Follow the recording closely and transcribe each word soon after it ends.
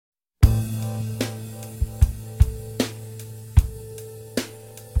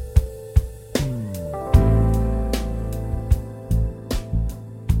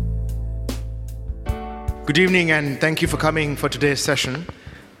Good evening, and thank you for coming for today's session.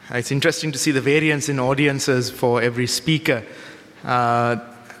 It's interesting to see the variance in audiences for every speaker.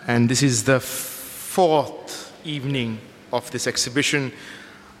 And this is the fourth evening of this exhibition.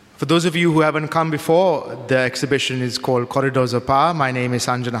 For those of you who haven't come before, the exhibition is called Corridors of Power. My name is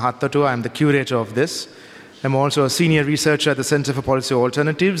Sanjana Hattatu. I'm the curator of this. I'm also a senior researcher at the Center for Policy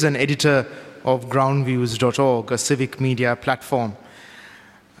Alternatives and editor of Groundviews.org, a civic media platform.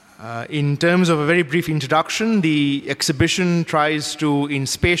 In terms of a very brief introduction, the exhibition tries to, in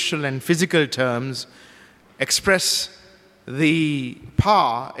spatial and physical terms, express the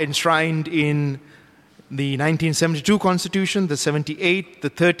power enshrined in the 1972 Constitution, the 78th, the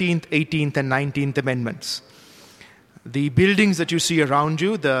 13th, 18th, and 19th Amendments. The buildings that you see around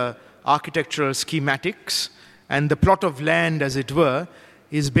you, the architectural schematics, and the plot of land, as it were,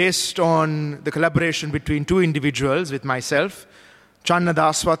 is based on the collaboration between two individuals, with myself, Channa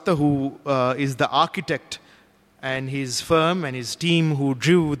Daswatta, who is the architect, and his firm and his team who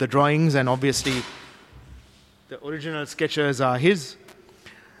drew the drawings, and obviously the original sketches are his.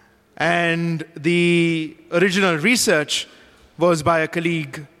 And the original research was by a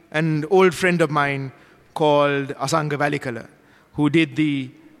colleague, an old friend of mine called Asanga Welikala, who did the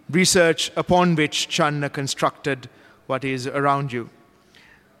research upon which Channa constructed what is around you.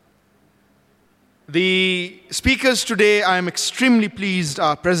 The speakers today, I am extremely pleased,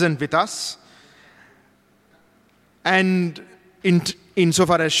 are present with us. And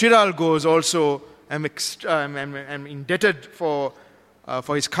insofar as Shiral goes, also, I'm indebted for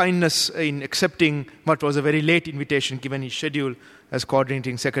his kindness in accepting what was a very late invitation, given his schedule as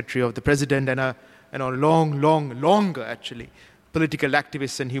coordinating secretary of the president and a longer, actually, political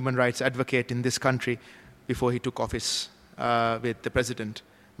activist and human rights advocate in this country before he took office with the president,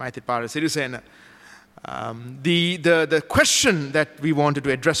 Maithripala Sirisena. The question that we wanted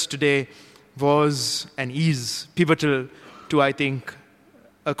to address today was and is pivotal to, I think,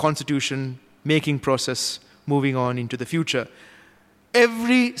 a constitution-making process moving on into the future.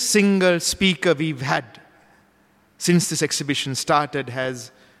 Every single speaker we've had since this exhibition started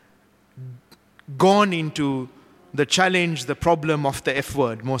has gone into the challenge, the problem of the F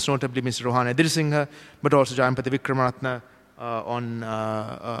word, most notably Mr. Rohan Edirisinghe, but also Jayampatha Wickramaratne on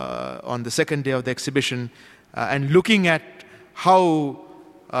the second day of the exhibition, and looking at how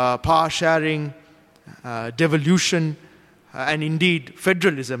power sharing, devolution, and indeed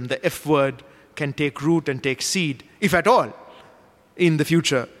federalism, the F word, can take root and take seed, if at all, in the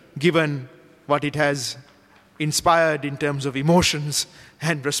future, given what it has inspired in terms of emotions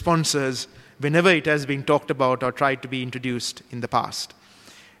and responses whenever it has been talked about or tried to be introduced in the past.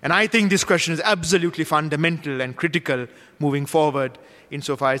 And I think this question is absolutely fundamental and critical moving forward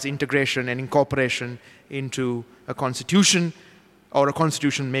insofar as integration and incorporation into a constitution or a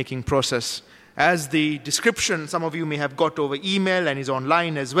constitution-making process. As the description, some of you may have got over email and is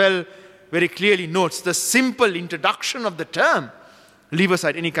online as well, very clearly notes the simple introduction of the term, leave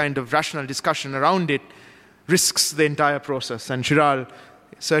aside any kind of rational discussion around it, risks the entire process. And Shiral,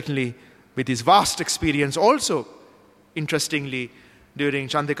 certainly with his vast experience also, interestingly, during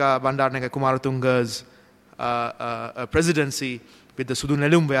Chandika Bandaranaike Kumaratunga's presidency with the Sudu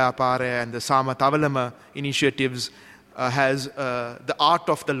Nelum Vyapara and the Sama Tavalama initiatives, has the art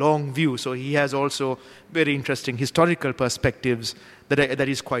of the long view. So he has also very interesting historical perspectives that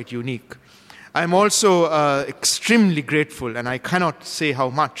is quite unique. I'm also extremely grateful, and I cannot say how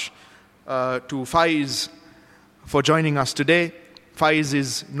much, to Faiz for joining us today. Faiz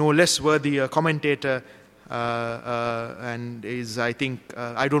is no less worthy a commentator and is, I think,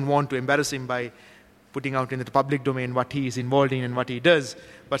 I don't want to embarrass him by putting out into the public domain what he is involved in and what he does.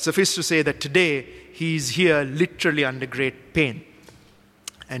 But suffice to say that today he's here literally under great pain.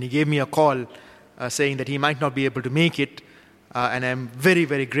 And he gave me a call saying that he might not be able to make it. And I'm very,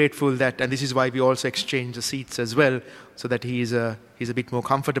 very grateful that, and this is why we also exchange the seats as well, so that he's a bit more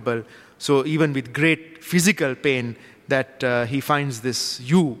comfortable. So even with great physical pain, that he finds this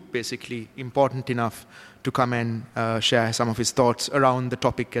basically important enough to come and share some of his thoughts around the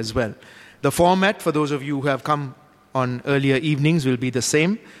topic as well. The format, for those of you who have come on earlier evenings, will be the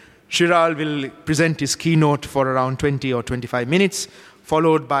same. Shiral will present his keynote for around 20 or 25 minutes,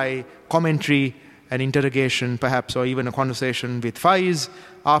 followed by commentary, an interrogation perhaps, or even a conversation with Faiz,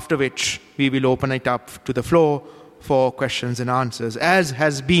 after which we will open it up to the floor for questions and answers. As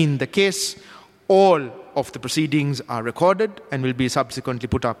has been the case, all of the proceedings are recorded and will be subsequently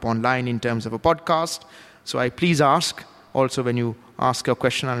put up online in terms of a podcast. So I please ask, also when you ask your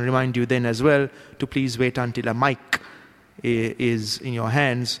question, I'll remind you then as well to please wait until a mic is in your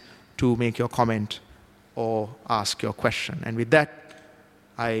hands to make your comment or ask your question. And with that,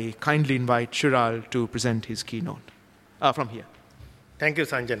 I kindly invite Shiral to present his keynote from here. Thank you,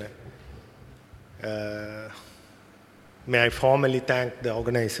 Sanjana. May I formally thank the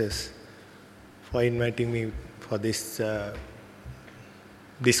organizers for inviting me for this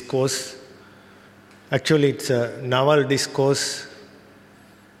discourse. Actually, it's a novel discourse,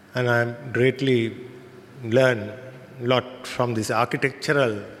 and I'm greatly learned a lot from this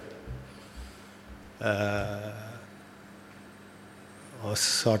architectural or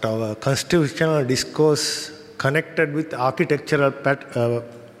sort of a constitutional discourse connected with architectural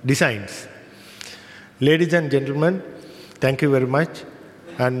designs. Ladies and gentlemen, thank you very much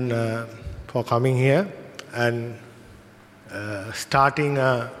and for coming here and starting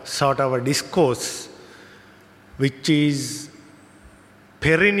a sort of a discourse which is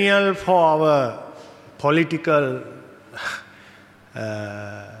perennial for our political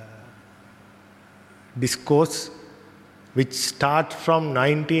discourse, which starts from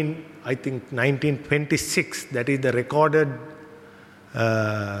 1926, that is the recorded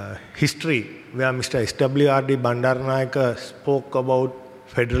history, where Mr. S.W.R.D. Bandaranayake spoke about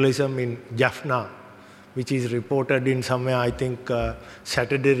federalism in Jaffna, which is reported in somewhere, I think,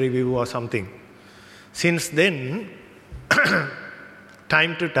 Saturday Review or something. Since then,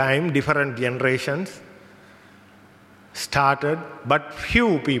 time to time, different generations started, but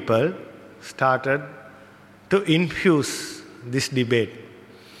few people started to infuse this debate.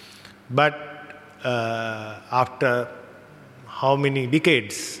 But after how many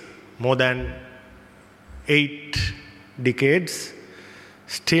decades? More than 8 decades,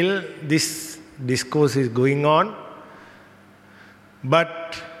 still this discourse is going on.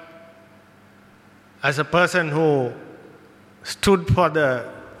 But as a person who stood for the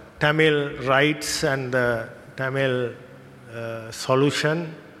Tamil rights and the Tamil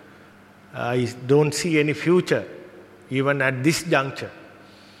solution, I don't see any future, even at this juncture.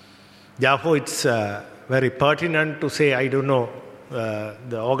 Therefore, it's very pertinent to say, I don't know,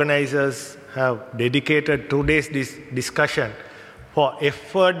 the organizers have dedicated 2 days this discussion for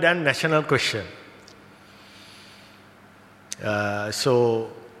effort and national question.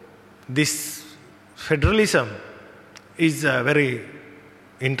 So, this federalism is a very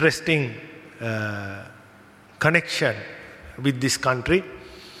interesting connection with this country,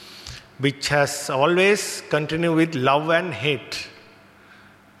 which has always continued with love and hate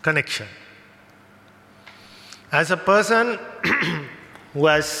connection. As a person who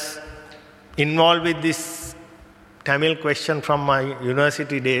was involved with this Tamil question from my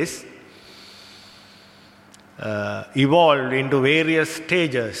university days, evolved into various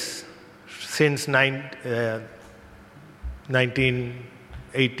stages since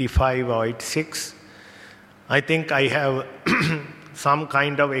 1985 or 86. I think I have some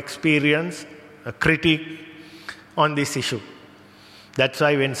kind of experience, a critique on this issue. That's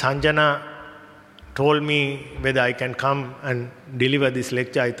why when Sanjana told me whether I can come and deliver this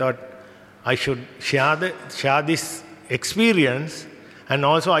lecture, I thought I should share this experience, and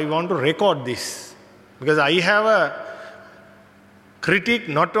also I want to record this, because I have a critique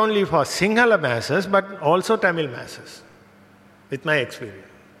not only for Sinhala masses but also Tamil masses with my experience.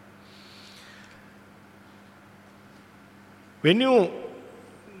 When you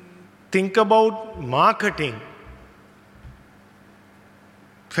think about marketing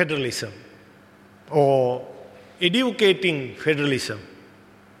federalism or educating federalism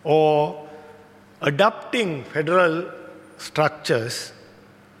or adopting federal structures,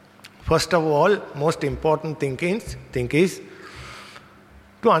 first of all, most important thing is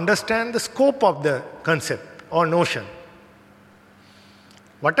to understand the scope of the concept or notion.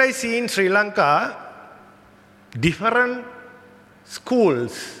 What I see in Sri Lanka, different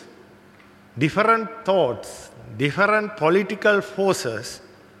schools, different thoughts, different political forces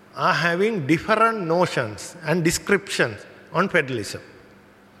are having different notions and descriptions on federalism.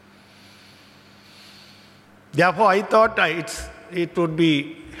 Therefore, I thought it would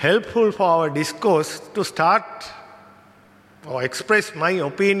be helpful for our discourse to start or express my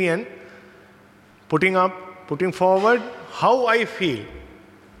opinion, putting forward how I feel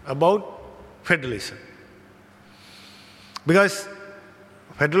about federalism. Because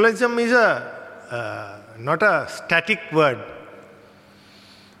federalism is not a static word.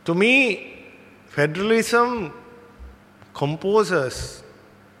 To me, federalism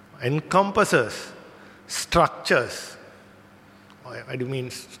encompasses structures. I do mean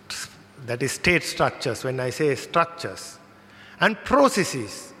that is state structures when I say structures. And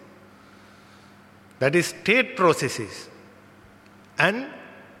processes. That is state processes. And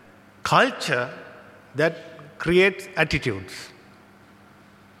culture that creates attitudes.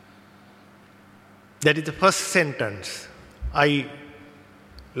 That is the first sentence I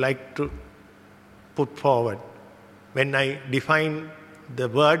like to put forward when I define the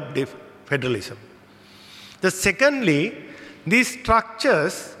word federalism. Secondly, these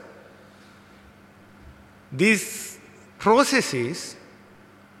structures, these processes,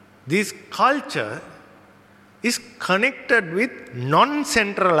 this culture is connected with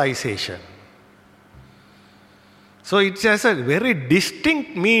non-centralization. So it has a very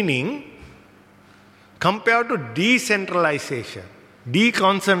distinct meaning compared to decentralization,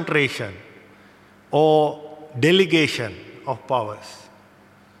 deconcentration, or delegation of powers.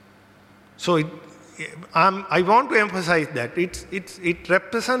 So I want to emphasize that it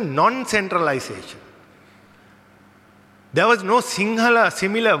represents non-centralization. There was no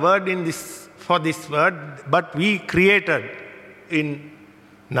similar word for this word, but we created in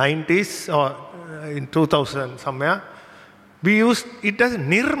 90s or in 2000 somewhere. We used it as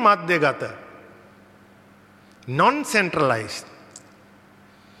nirmadhyagata, non-centralized.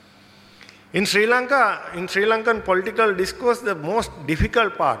 In Sri Lanka, in Sri Lankan political discourse, the most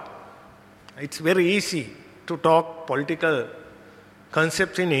difficult part, it's very easy to talk political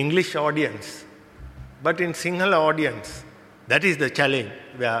concepts in English audience. But in Sinhala audience, that is the challenge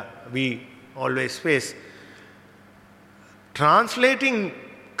where we always face. Translating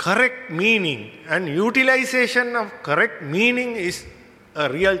correct meaning and utilization of correct meaning is a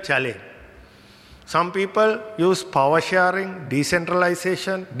real challenge. Some people use power sharing,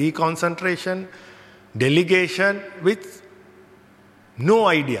 decentralization, deconcentration, delegation with no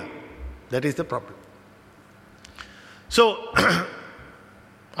idea. That is the problem. So,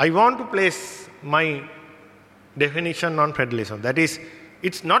 I want to place my definition on federalism. That is,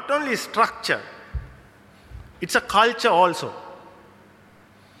 it's not only structure, it's a culture also.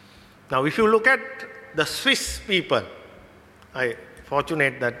 Now, if you look at the Swiss people, I'm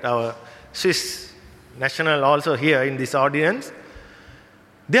fortunate that our Swiss national also here in this audience,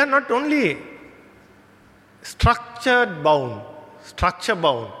 they are not only structure bound,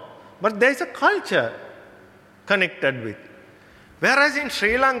 but there is a culture connected with. Whereas in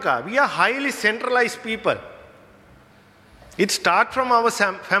Sri Lanka, we are highly centralized people. It starts from our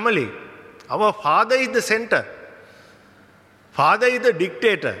family. Our father is the center. Father is the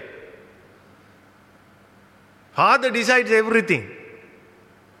dictator. Father decides everything.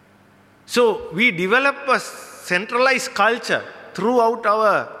 So we develop a centralized culture throughout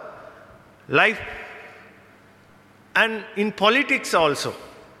our life and in politics also.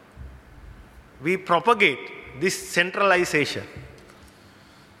 We propagate this centralization.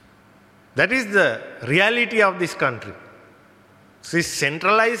 That is the reality of this country. This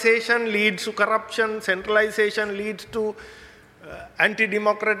centralization leads to corruption, centralization leads to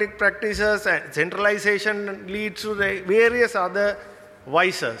anti-democratic practices, and centralization leads to the various other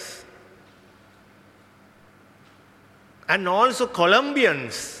vices. And also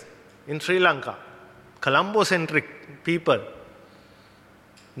Colombians in Sri Lanka, Colombo-centric people.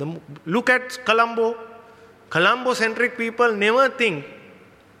 Look at Colombo. Colombo-centric people never think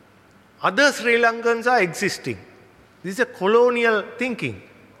other Sri Lankans are existing. This is a colonial thinking.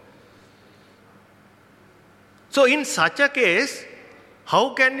 So in such a case,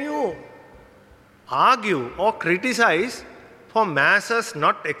 how can you argue or criticize for masses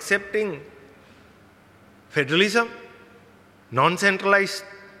not accepting federalism, non-centralized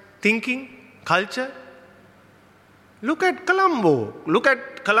thinking, culture? Look at Colombo. Look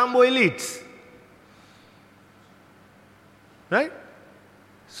at Colombo elites. Right?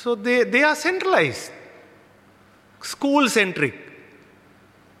 So they are centralized, school-centric,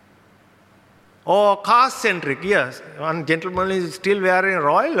 or caste-centric. Yes, one gentleman is still wearing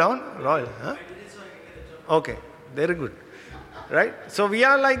royal. Huh? Okay, very good. Right? So we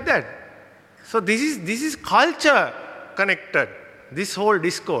are like that. So this is culture connected, this whole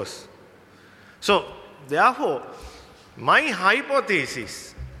discourse. So therefore, my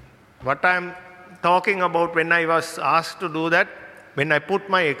hypothesis, what I am talking about when I was asked to do that, when I put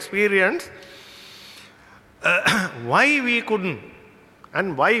my experience, why we couldn't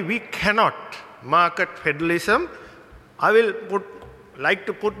and why we cannot market federalism, I will like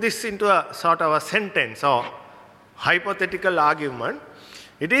to put this into a sort of a sentence or hypothetical argument.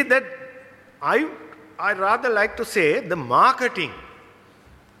 It is that I rather like to say the marketing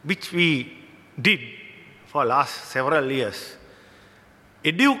which we did for last several years,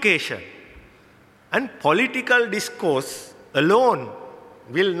 education and political discourse alone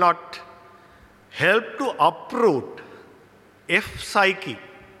will not help to uproot psyche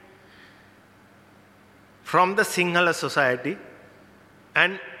from the Sinhala society,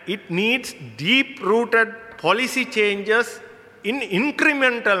 and it needs deep-rooted policy changes in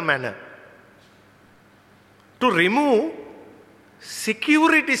incremental manner to remove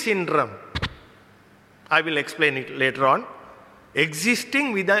security syndrome, I will explain it later on,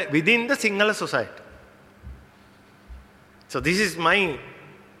 existing within the Sinhala society. So this is my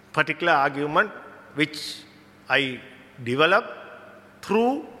particular argument which I developed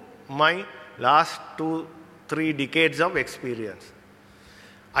through my last 2-3 decades of experience.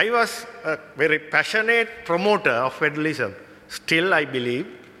 I was a very passionate promoter of federalism, still I believe,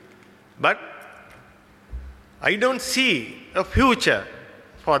 but I don't see a future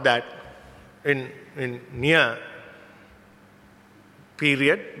for that in near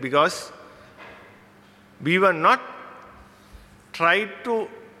period, because we were not tried to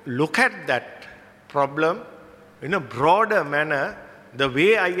look at that problem in a broader manner the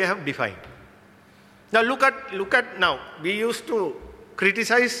way I have defined. Now look at now, we used to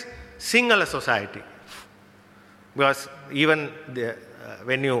criticize Sinhala society, because even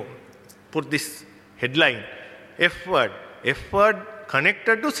when you put this headline, F word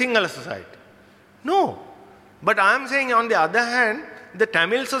connected to Sinhala society. No. But I am saying on the other hand, the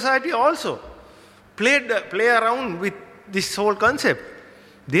Tamil society also play around with this whole concept.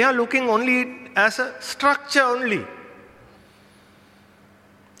 They are looking only as a structure only.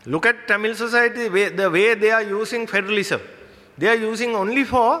 Look at Tamil society, the way they are using federalism. They are using only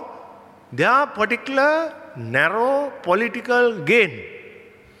for their particular narrow political gain.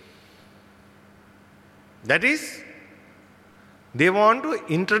 That is, they want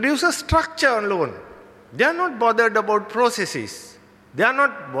to introduce a structure alone. They are not bothered about processes. They are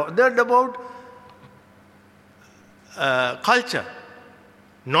not bothered about culture,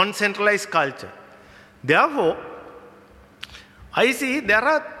 non-centralized culture. Therefore, I see there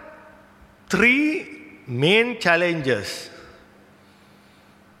are 3 main challenges.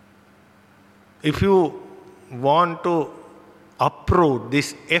 If you want to uproot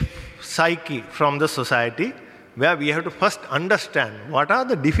this F psyche from the society, where we have to first understand what are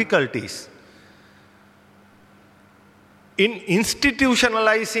the difficulties in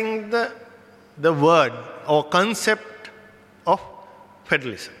institutionalizing the word or concept of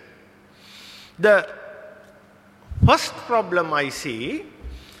federalism. The first problem I see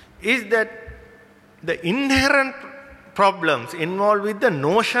is that the inherent problems involved with the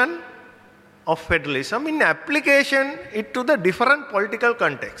notion of federalism in application it to the different political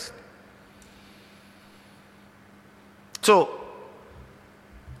context. So,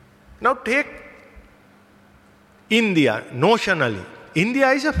 now take India, notionally. India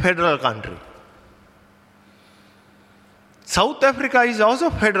is a federal country. South Africa is also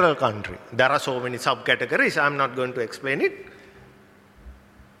a federal country. There are so many subcategories, I am not going to explain it.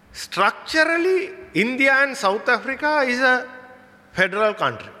 Structurally, India and South Africa is a federal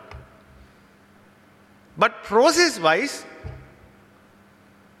country. But process-wise,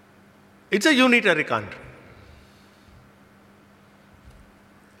 it's a unitary country.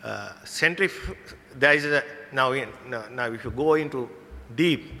 There is now if you go into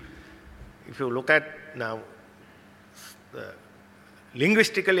deep, if you look at now,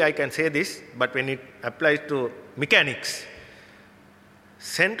 linguistically I can say this, but when it applies to mechanics,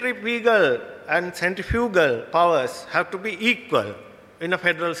 centripetal and centrifugal powers have to be equal in a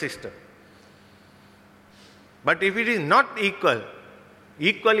federal system. But if it is not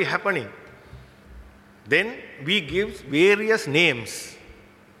equally happening, then we give various names.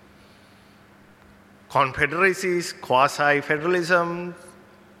 Confederacies, quasi-federalism,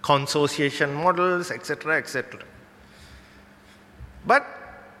 consociation models, etc., etc. But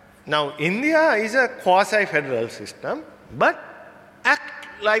now India is a quasi-federal system, but act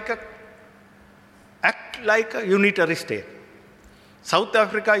like a unitary state. South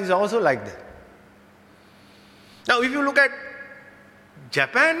Africa is also like that. Now if you look at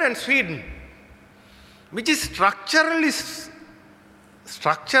Japan and Sweden, which is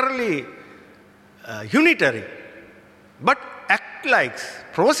structurally unitary, but act like,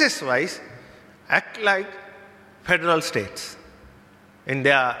 process-wise, act like federal states. In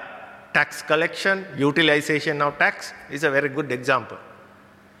their tax collection, utilization of tax is a very good example.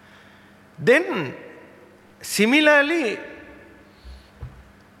 Then, similarly,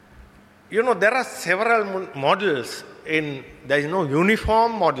 there are several models there is no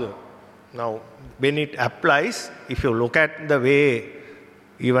uniform model. Now, when it applies, if you look at the way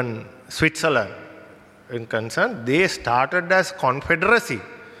even Switzerland in concern, they started as confederacy,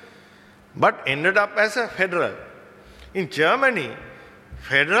 but ended up as a federal. In Germany,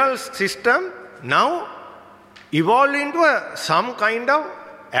 federal system now evolved into some kind of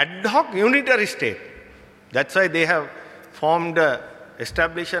ad hoc unitary state. That's why they have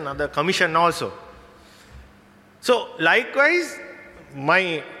established another commission also. So likewise,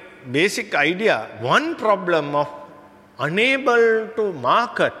 my basic idea, one problem of unable to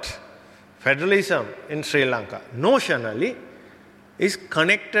market federalism in Sri Lanka notionally is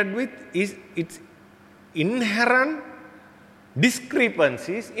connected with its inherent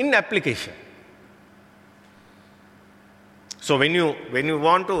discrepancies in application. So when you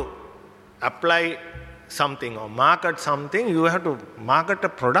want to apply something or market something, you have to market a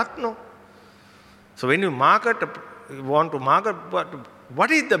product, no? So when you want to market,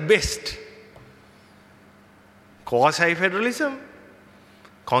 what is the best? Quasi-federalism?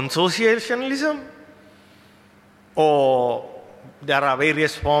 Consociationalism? Or there are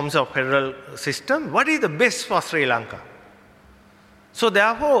various forms of federal system? What is the best for Sri Lanka? So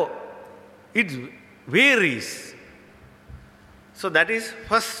therefore, it varies. So that is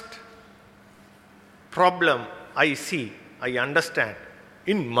first problem I understand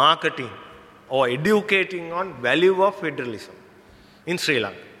in marketing or educating on value of federalism in Sri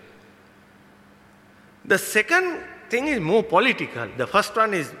Lanka. The second thing is more political. The first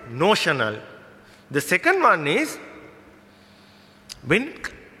one is notional. The second one is when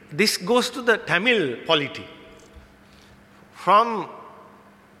this goes to the Tamil polity. From,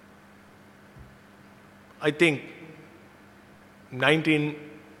 I think,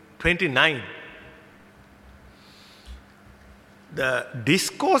 1929, the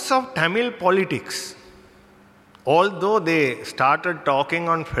discourse of Tamil politics, although they started talking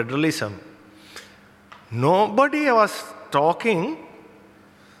on federalism, nobody was talking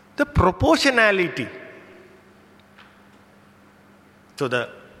the proportionality. So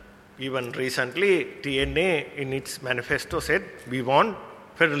even recently, TNA in its manifesto said, we want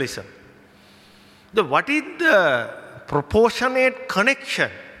federalism. What is the proportionate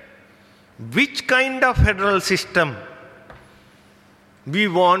connection? Which kind of federal system we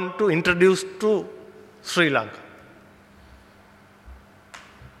want to introduce to Sri Lanka?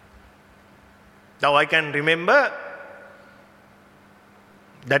 Now I can remember,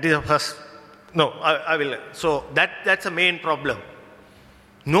 that is the first, no, I will, so that's the main problem.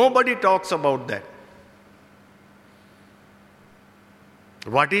 Nobody talks about that.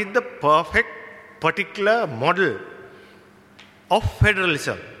 What is the perfect particular model of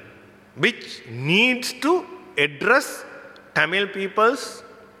federalism which needs to address Tamil people's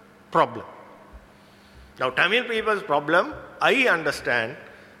problem? Now, Tamil people's problem, I understand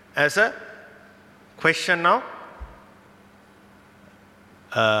as a question of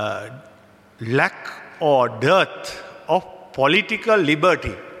lack or dearth of political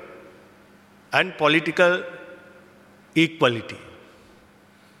liberty and political equality.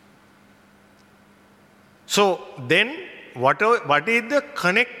 So then, what is the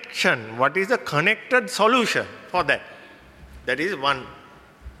connection? What is the connected solution for that? That is one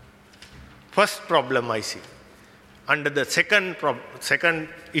first problem I see. Under the second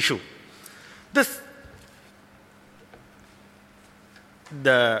issue, the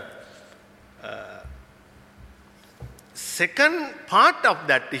second part of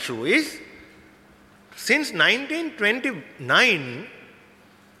that issue is, since 1929,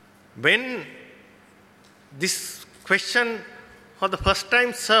 when this question for the first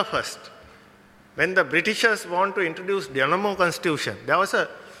time surfaced, when the Britishers want to introduce the Colombo Constitution, there was a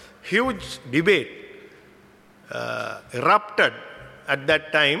huge debate erupted at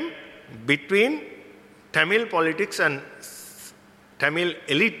that time between Tamil politics and Tamil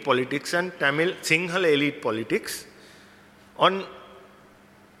elite politics and Tamil Sinhala elite politics on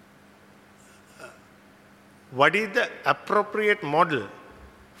what is the appropriate model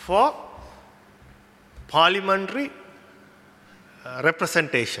for parliamentary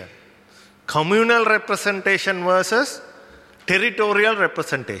representation. Communal representation versus territorial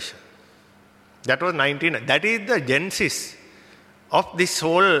representation. That was that is the genesis of this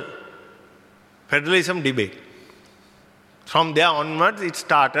whole federalism debate. From there onwards, it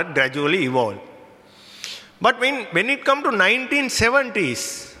started, gradually evolved. But when it comes to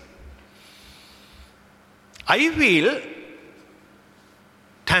 1970s, I feel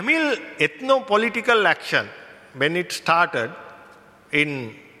Tamil ethno-political action, when it started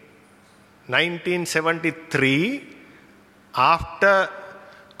in 1973, after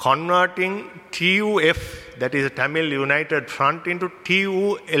converting TUF, that is Tamil United Front, into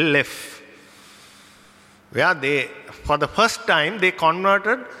TULF, where they, for the first time, they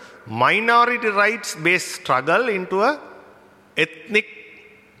converted minority rights-based struggle into a ethnic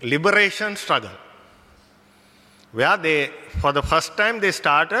liberation struggle, where they, for the first time, they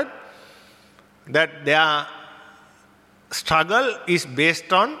started that their struggle is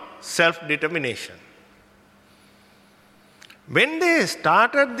based on self-determination. When they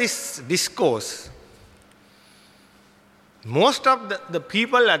started this discourse, most of the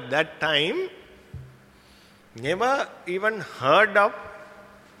people at that time never even heard of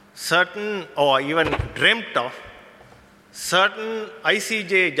certain or even dreamt of certain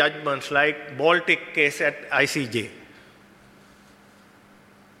ICJ judgments like Baltic case at ICJ.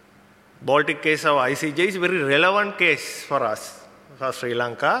 Baltic case of ICJ is a very relevant case for us, for Sri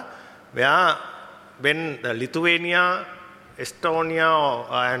Lanka, where when the Lithuania, Estonia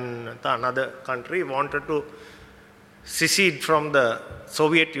and another country wanted to secede from the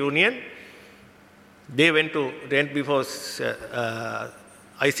Soviet Union, they went before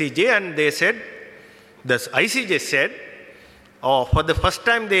ICJ and they said, the ICJ said, for the first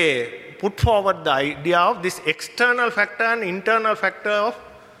time they put forward the idea of this external factor and internal factor of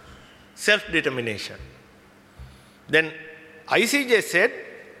self-determination. Then ICJ said,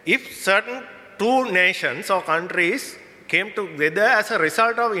 if certain two nations or countries came together as a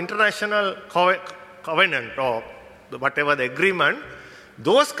result of international covenant or whatever the agreement,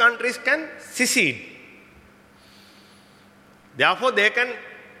 those countries can secede. Therefore, they can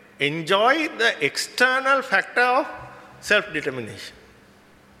enjoy the external factor of self-determination.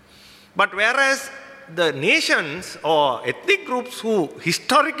 But whereas the nations or ethnic groups who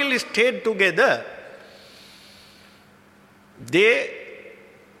historically stayed together, they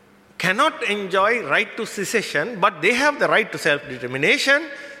cannot enjoy right to secession, but they have the right to self-determination.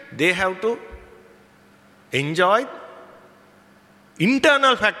 They have to enjoy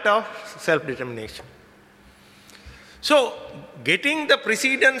internal factor of self-determination. So, getting the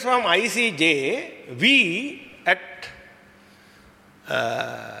precedence from ICJ, we at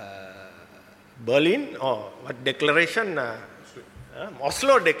Berlin, or what declaration,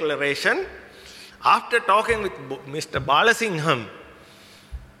 Oslo Declaration, after talking with Mr. Balasingham,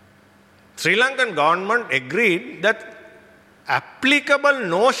 Sri Lankan government agreed that applicable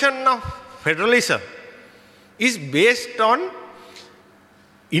notion of federalism is based on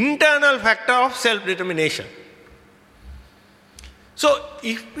internal factor of self-determination. So,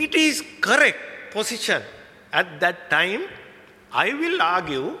 if it is correct position at that time, I will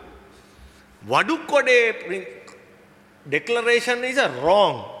argue Vadukode declaration is a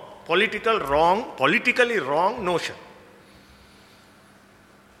politically wrong notion.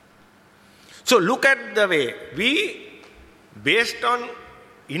 So look at the way we, based on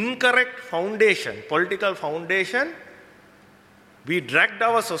incorrect foundation, political foundation, we dragged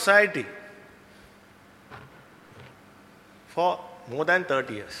our society for more than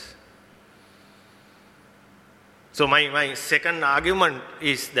 30 years. So my second argument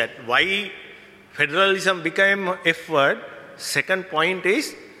is that why federalism became F word. Second point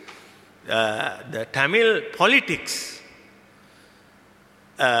is the Tamil politics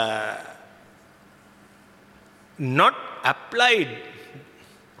not applied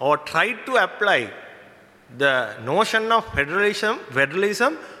or tried to apply the notion of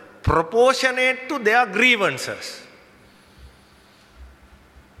federalism proportionate to their grievances.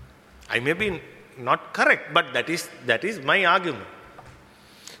 I may be not correct, but that is my argument.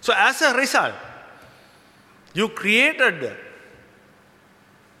 So as a result, you created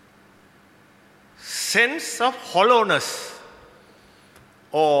sense of hollowness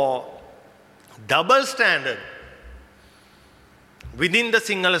or double standard within the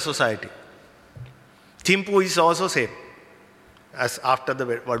Sinhala society. Thimpu is also said as after the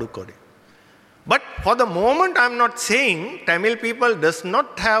Vadukode. But for the moment, I am not saying Tamil people does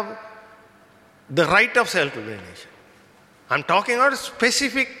not have the right of self-determination. I am talking about a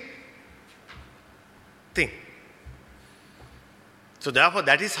specific thing. So therefore,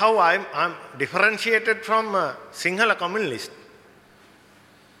 that is how I am differentiated from Sinhala communist.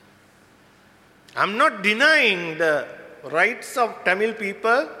 I am not denying the rights of Tamil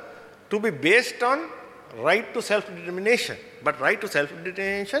people to be based on right to self-determination, but right to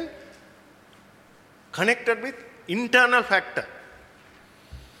self-determination connected with internal factor.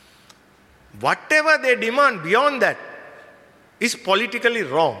 Whatever they demand beyond that is politically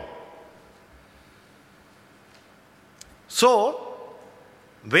wrong. So,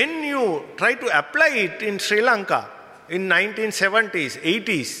 when you try to apply it in Sri Lanka in 1970s,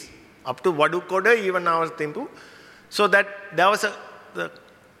 80s, up to Vadukode, even now Thimpu, so that there was the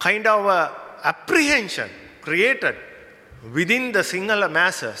kind of apprehension created within the Sinhala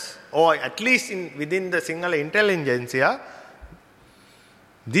masses, or at least within the Sinhala intelligentsia,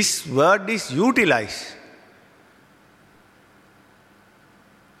 this word is utilized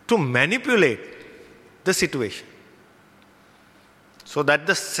to manipulate the situation. So that's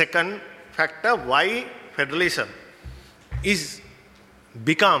the second factor why federalism is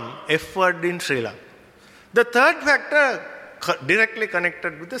become F word in Sri Lanka. The third factor directly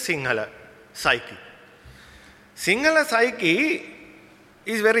connected with the Sinhala psyche. Sinhala psyche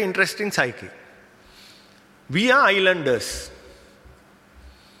is very interesting psyche. We are islanders.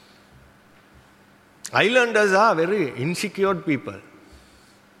 Islanders are very insecure people.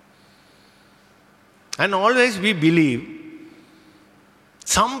 And always we believe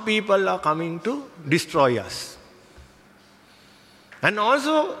some people are coming to destroy us. And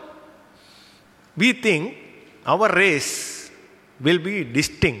also we think our race will be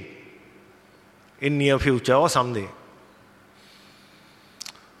distinct in near future or someday.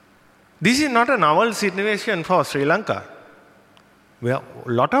 This is not a novel situation for Sri Lanka. We have a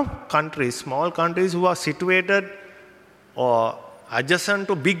lot of countries, small countries who are situated or adjacent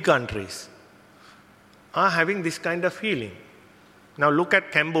to big countries are having this kind of feeling. Now look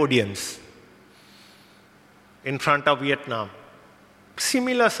at Cambodians in front of Vietnam.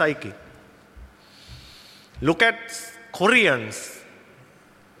 Similar psyche. Look at Koreans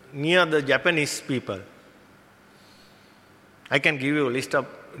near the Japanese people. I can give you a list of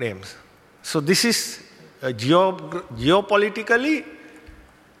names. So this is a geopolitically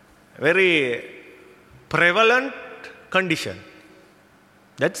very prevalent condition.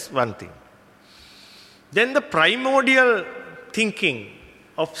 That's one thing. Then the primordial thinking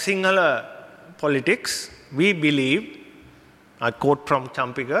of Sinhala politics, we believe, I quote from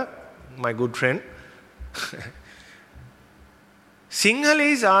Champika, my good friend,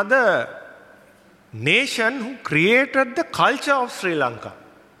 Sinhalese are the nation who created the culture of Sri Lanka.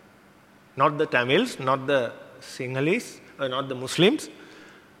 Not the Tamils, not the Sinhalese, not the Muslims,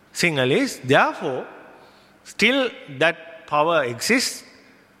 Sinhalese. Therefore, still that power exists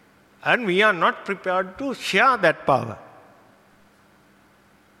and we are not prepared to share that power.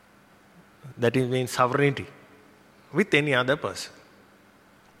 That means sovereignty with any other person.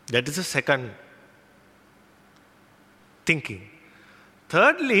 That is the second thinking.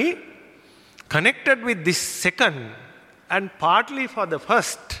 Thirdly, connected with this second and partly for the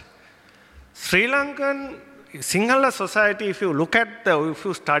first, Sri Lankan Sinhala society, if you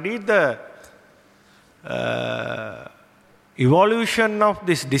study the evolution of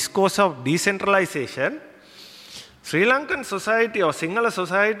this discourse of decentralization, Sri Lankan society or Sinhala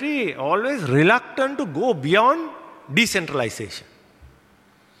society always reluctant to go beyond decentralization.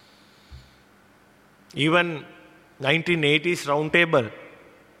 Even 1980s round table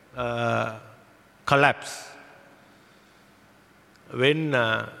collapse. When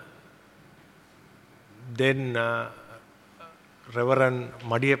then Reverend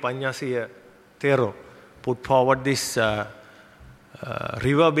Madiya Panyasiya Thero put forward this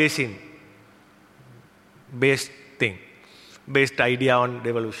river basin based thing, based idea on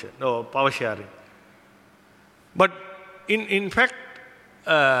devolution or power sharing. But in fact,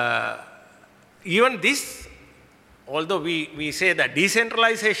 even this, although we say that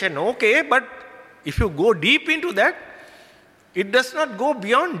decentralization, okay, but if you go deep into that, it does not go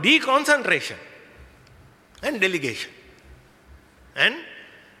beyond deconcentration and delegation. And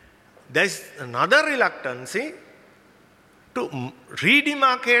there's another reluctance to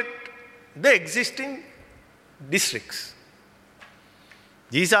redemarcate the existing districts.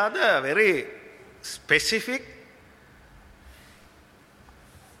 These are the very specific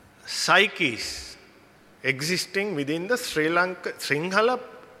psyches existing within the Sri Lanka Sinhala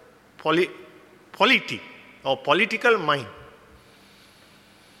polity or political mind.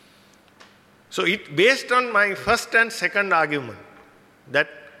 So it based on my first and second argument that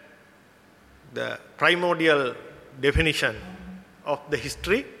the primordial definition of the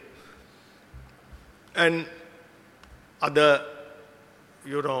history and other,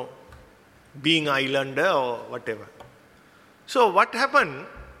 being islander or whatever. So what happened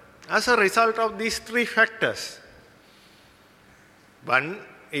as a result of these three factors? One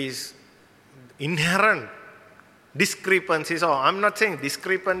is inherent discrepancies, or I'm not saying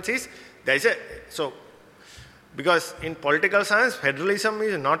discrepancies, because in political science, federalism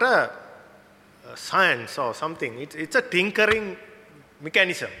is not a science or something. It's a tinkering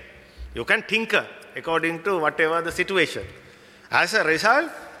mechanism. You can tinker according to whatever the situation. As a result,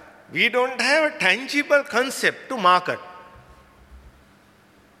 we don't have a tangible concept to market.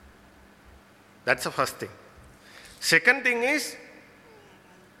 That's the first thing. Second thing is,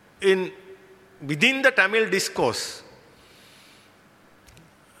 within the Tamil discourse,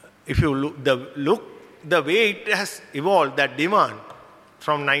 if you look the way it has evolved, that demand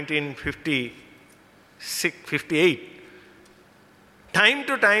from 1958, time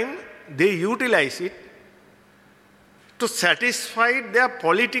to time they utilize it to satisfy their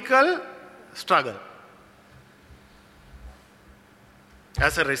political struggle.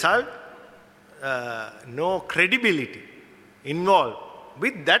 As a result, no credibility involved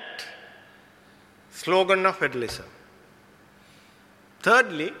with that slogan of federalism.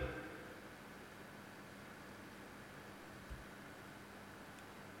 Thirdly,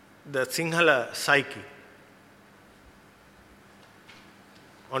 the Sinhala psyche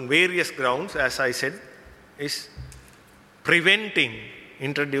on various grounds, as I said, is preventing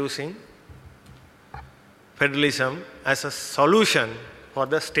introducing federalism as a solution for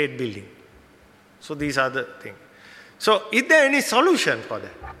the state building. So these are the things. So is there any solution for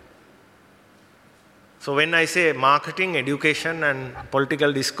that? So when I say marketing, education and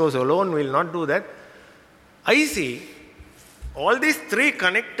political discourse alone will not do that, I see all these three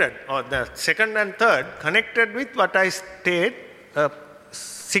connected, or the second and third, connected with what I state,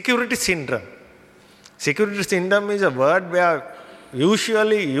 security syndrome. Security syndrome is a word we are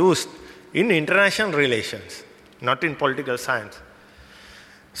usually used in international relations, not in political science.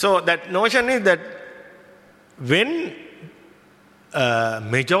 So that notion is that when a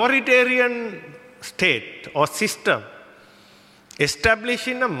majoritarian state or system established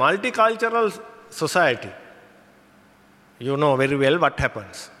in a multicultural society, you know very well what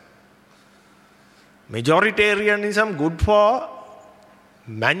happens. Majoritarianism good for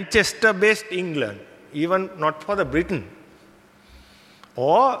Manchester-based England, even not for the Britain.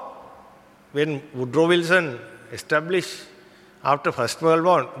 Or when Woodrow Wilson established after First World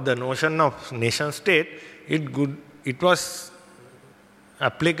War the notion of nation state, it was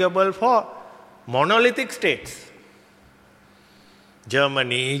applicable for monolithic states.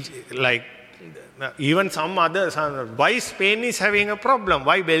 Germany, like even some others. Why Spain is having a problem?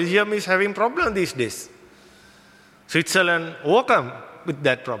 Why Belgium is having a problem these days? Switzerland overcome with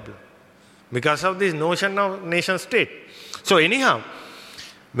that problem because of this notion of nation state. So anyhow,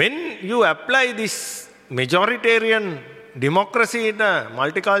 when you apply this majoritarian democracy in a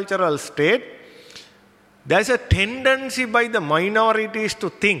multicultural state, there's a tendency by the minorities to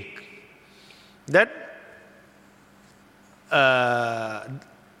think that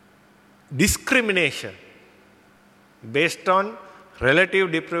discrimination based on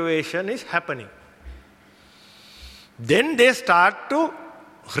relative deprivation is happening. Then they start to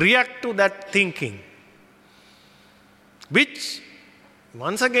react to that thinking, which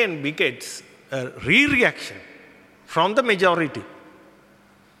once again begets a re-reaction from the majority.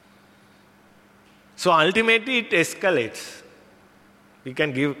 So ultimately it escalates. We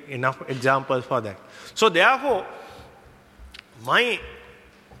can give enough examples for that. So therefore,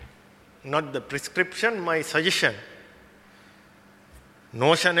 not the prescription, my suggestion,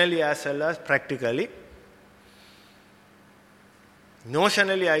 notionally as well as practically.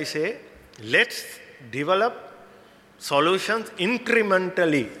 Notionally I say, let's develop solutions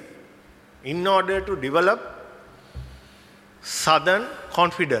incrementally in order to develop southern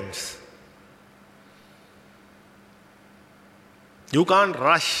confidence. You can't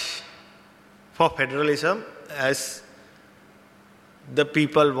rush for federalism as the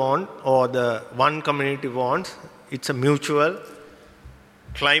people want or the one community wants. It's a mutual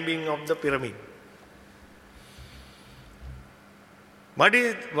climbing of the pyramid. What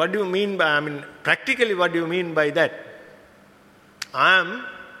do you mean by, practically what do you mean by that? I am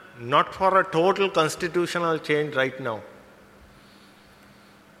not for a total constitutional change right now.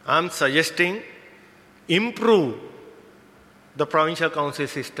 I am suggesting improve the provincial council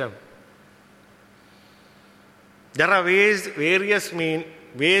system. There are various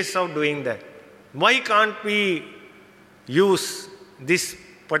ways of doing that. Why can't we use this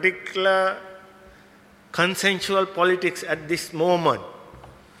particular consensual politics at this moment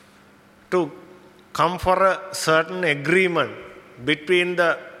to come for a certain agreement between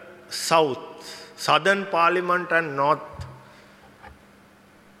the southern parliament and north,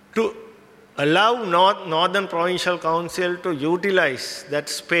 to allow northern provincial council to utilize that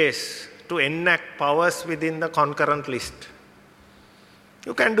space to enact powers within the concurrent list?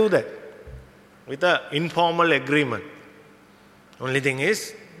 You can do that with an informal agreement. Only thing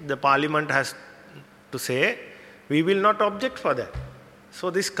is, the parliament has to say, we will not object for that. So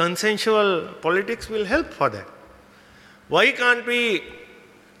this consensual politics will help for that. Why can't we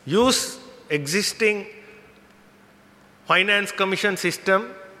use existing finance commission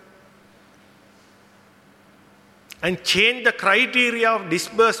system and change the criteria of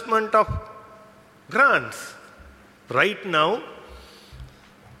disbursement of grants? Right now,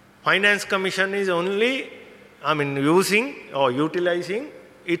 finance commission is only, using or utilizing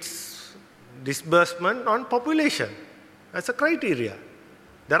its disbursement on population as a criteria.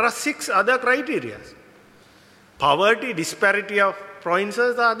 There are 6 other criteria. Poverty, disparity of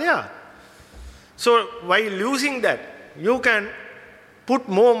provinces are there. So while using that, you can put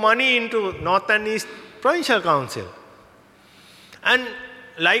more money into North and East Provincial Council. And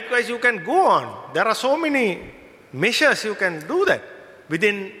likewise, you can go on. There are so many measures you can do that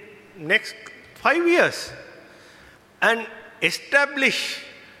within next 5 years and establish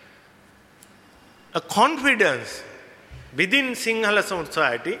a confidence within Sinhala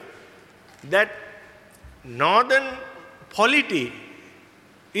society that northern polity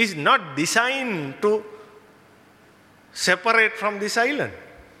is not designed to separate from this island.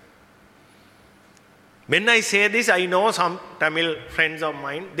 When I say this, I know some Tamil friends of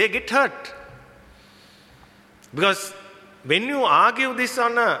mine, they get hurt. Because when you argue this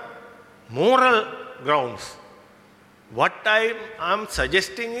on a moral grounds, what I am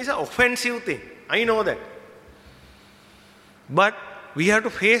suggesting is an offensive thing. I know that. But we have to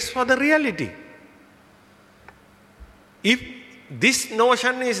face for the reality. If this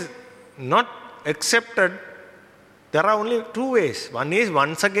notion is not accepted, there are only two ways. One is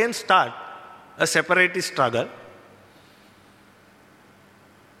once again start a separatist struggle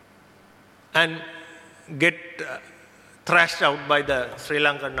and get thrashed out by the Sri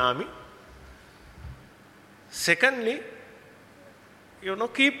Lankan army. Secondly,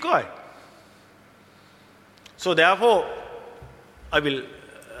 keep quiet. So therefore, I will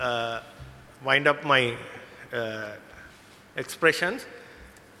wind up my expressions.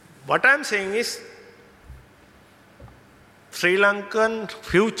 What I am saying is, Sri Lankan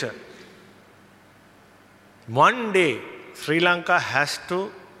future, one day Sri Lanka has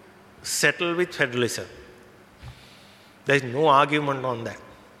to settle with federalism. There is no argument on that,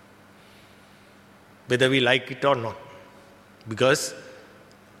 whether we like it or not. Because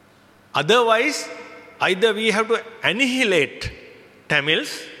otherwise, either we have to annihilate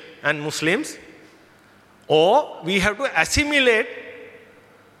Tamils and Muslims, or we have to assimilate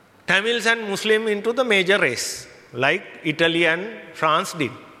Tamils and Muslims into the major race, like Italy and France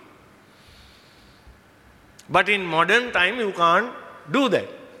did. But in modern time, you can't do that.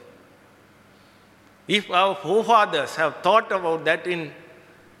 If our forefathers have thought about that in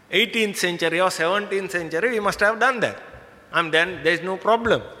 18th century or 17th century, we must have done that. And then there is no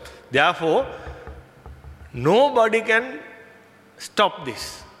problem. Therefore, nobody can stop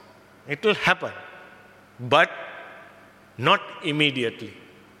this. It will happen, but not immediately.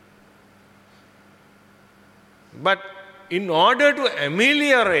 But in order to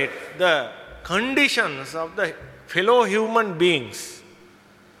ameliorate the conditions of the fellow human beings,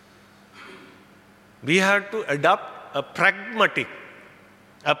 we have to adopt a pragmatic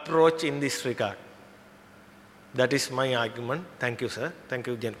approach in this regard. That is my argument. Thank you, sir. Thank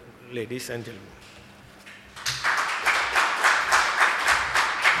you, ladies and gentlemen.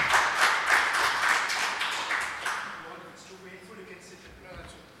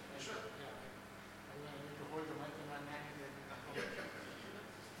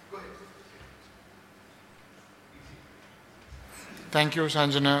 Thank you,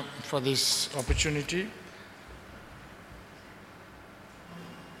 Sanjana, for this opportunity.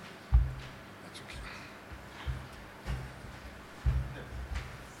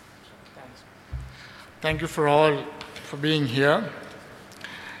 Thank you for all for being here.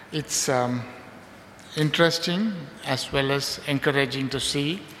 It's interesting as well as encouraging to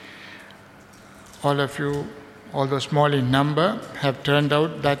see all of you, although small in number, have turned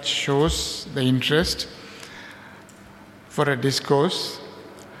out. That shows the interest for a discourse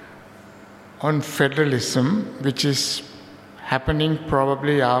on federalism, which is happening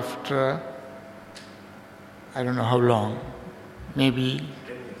probably after, I don't know how long, maybe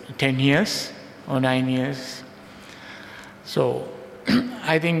 10 years or 9 years. So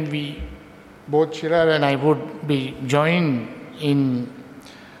I think we, both Shirar and I, would be joined in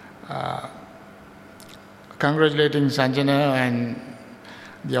congratulating Sanjana and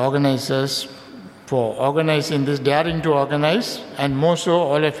the organizers for organizing this, daring to organize, and more so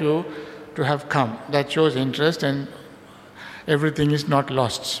all of you to have come. That shows interest, and everything is not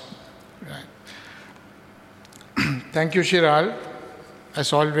lost. Right. Thank you, Shiral,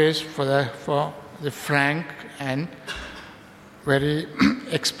 as always, for the frank and very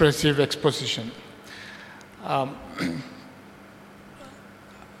expressive exposition.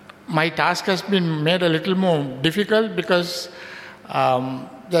 My task has been made a little more difficult because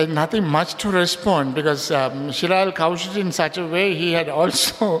there's nothing much to respond, because Shiral couched it in such a way. He had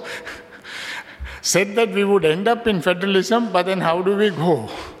also said that we would end up in federalism, but then how do we go?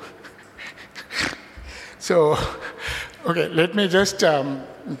 So, okay, let me just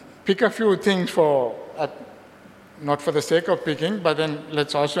pick a few things not for the sake of picking, but then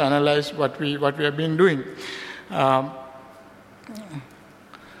let's also analyze what we have been doing. As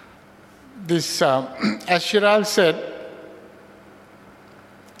Shiral said,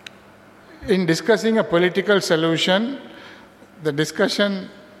 in discussing a political solution, the discussion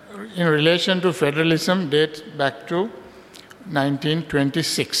in relation to federalism dates back to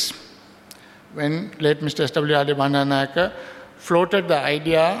 1926, when late Mr. S.W.R.D. Bandanayake floated the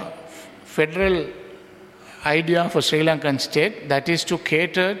idea federal idea of a Sri Lankan state, that is to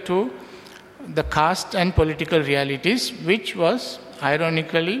cater to the caste and political realities, which was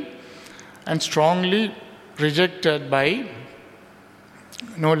ironically and strongly rejected by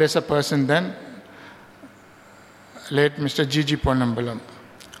no less a person than late Mr. G.G. Ponnambalam.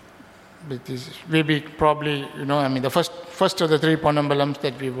 We be probably, the first of the three Ponnambalams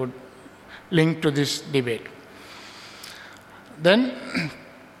that we would link to this debate. Then,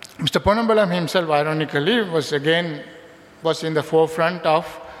 Mr. Ponnambalam himself, ironically, was in the forefront of,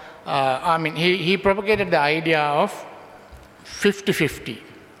 he propagated the idea of 50-50.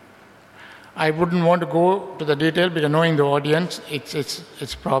 I wouldn't want to go to the detail because knowing the audience,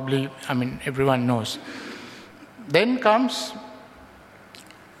 it's probably, everyone knows. Then comes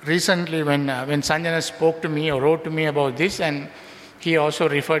recently when Sanjana spoke to me or wrote to me about this, and he also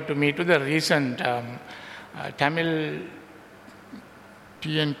referred to me to the recent Tamil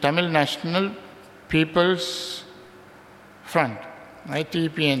National People's Front,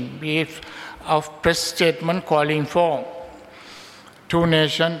 TPN, of press statement calling for two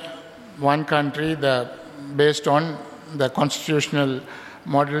nation, one country, based on the constitutional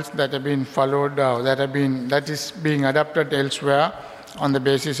models that have been followed, that is being adopted elsewhere on the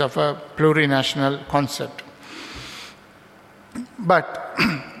basis of a plurinational concept. But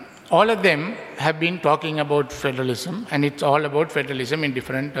all of them have been talking about federalism, and it's all about federalism in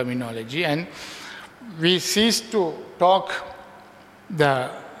different terminology. And we ceased to talk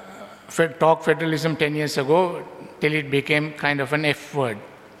federalism 10 years ago till it became kind of an F word.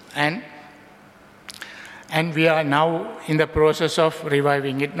 And we are now in the process of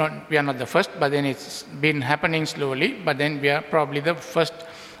reviving it. We are not the first, but then it's been happening slowly, but then we are probably the first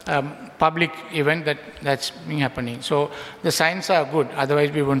public event that's been happening. So the signs are good,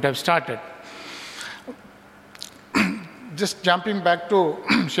 otherwise we wouldn't have started. Just jumping back to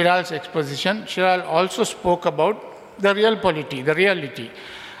Shiral's exposition, Shiral also spoke about the reality.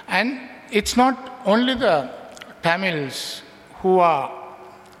 And it's not only the Tamils who I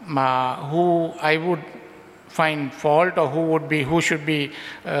would find fault or who should be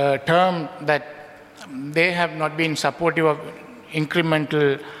termed that they have not been supportive of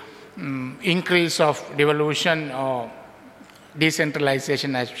incremental increase of devolution or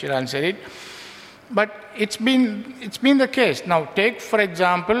decentralization, as Shiran said it. But it's been the case. Now, take for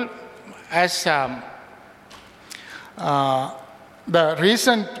example, as the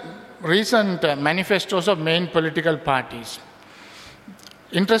recent manifestos of main political parties.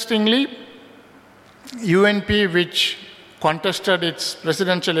 Interestingly, UNP, which contested its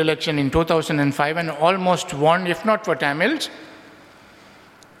presidential election in 2005 and almost won, if not for Tamils,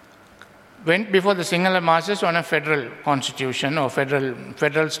 went before the Sinhala masses on a federal constitution or federal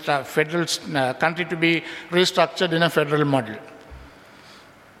country to be restructured in a federal model,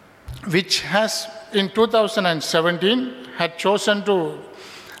 which has in 2017 had chosen to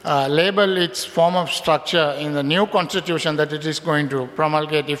label its form of structure in the new constitution that it is going to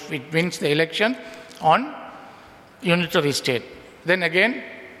promulgate if it wins the election on unitary state. Then again,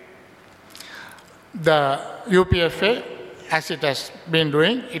 the UPFA, as it has been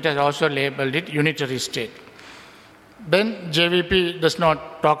doing, it has also labeled it unitary state. Then JVP does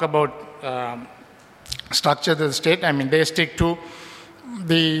not talk about structure of the state. They stick to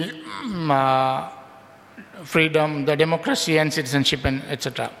the freedom, the democracy and citizenship, and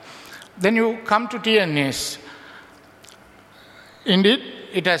etc. Then you come to TNS. Indeed,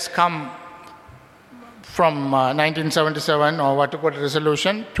 it has come from 1977 or Vatukota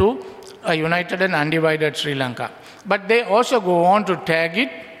resolution to a united and undivided Sri Lanka. But they also go on to tag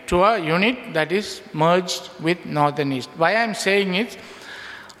it to a unit that is merged with North and East. Why I am saying it,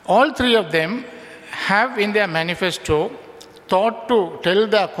 all three of them have in their manifesto thought to tell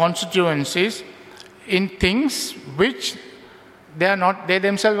their constituencies in things which they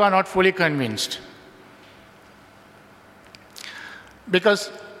themselves are not fully convinced. Because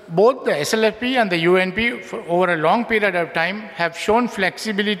both the SLFP and the UNP, over a long period of time, have shown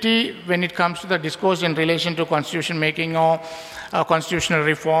flexibility when it comes to the discourse in relation to constitution making or constitutional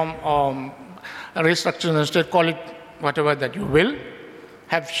reform or restructuring the state, call it whatever that you will,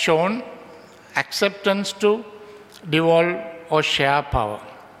 have shown acceptance to devolve or share power.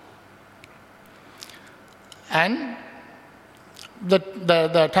 And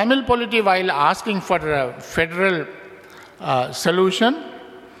the Tamil polity, while asking for a federal solution,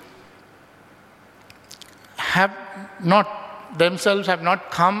 have not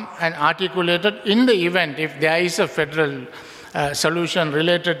come and articulated in the event if there is a federal solution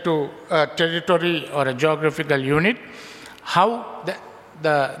related to a territory or a geographical unit, how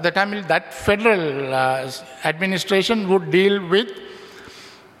the Tamil, that federal administration would deal with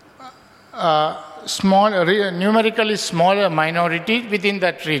numerically smaller minority within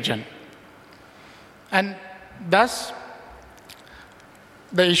that region. And thus,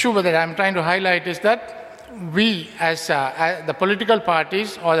 the issue that I'm trying to highlight is that we, as the political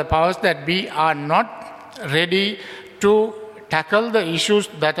parties or the powers that be, are not ready to tackle the issues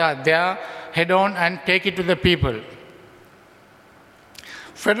that are there head-on and take it to the people.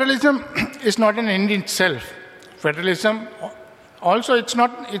 Federalism is not an end in itself. Federalism also, it's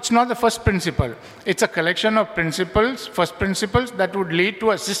not the first principle. It's a collection of principles, first principles that would lead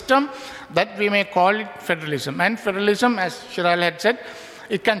to a system that we may call it federalism. And federalism, as Shiral had said,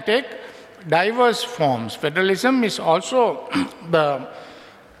 it can take diverse forms. Federalism is also the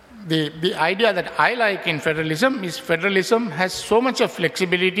idea that I like in federalism is federalism has so much of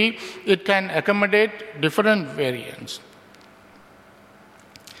flexibility, it can accommodate different variants.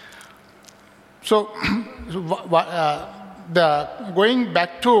 So, going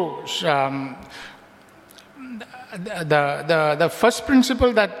back to the first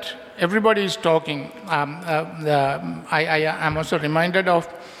principle that everybody is talking, I am also reminded of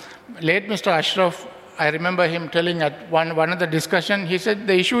late Mr. Ashraf. I remember him telling at one of the discussion, he said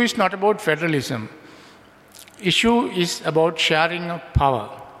the issue is not about federalism. Issue is about sharing of power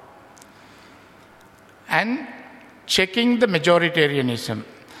and checking the majoritarianism.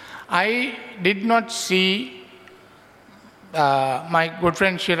 I did not see my good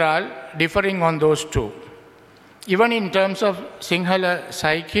friend Shiral differing on those two. Even in terms of Sinhala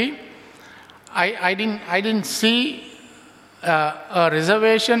psyche, I didn't see a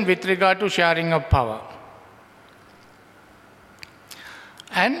reservation with regard to sharing of power.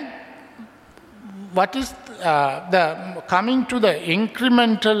 And what is coming to the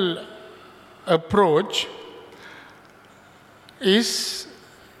incremental approach is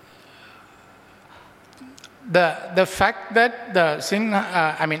the fact that the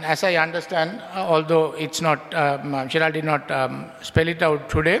as I understand, although it's not, Shiral did not spell it out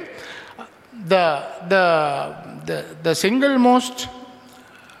today, the single most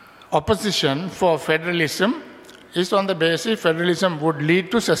opposition for federalism is on the basis federalism would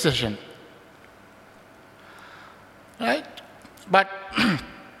lead to secession. Right? But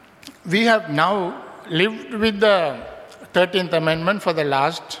we have now lived with the 13th Amendment for the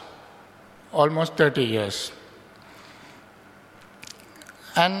last almost 30 years.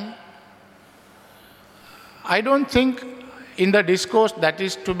 And I don't think in the discourse that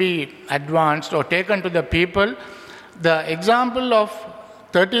is to be advanced or taken to the people, the example of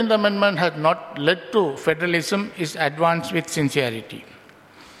 13th Amendment has not led to federalism is advanced with sincerity.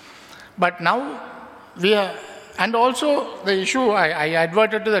 But now we are, and also the issue I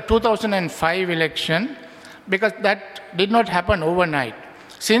adverted to the 2005 election because that did not happen overnight.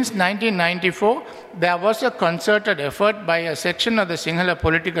 Since 1994, there was a concerted effort by a section of the Sinhala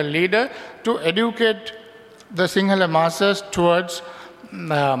political leader to educate the Sinhala masses towards,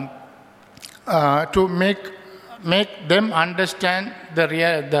 to make them understand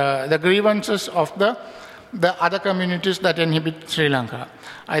the grievances of the other communities that inhabit Sri Lanka.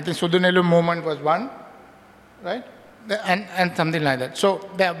 I think Sudunelu movement was one, right? And something like that. So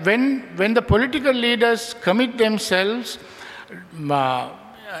when the political leaders commit themselves,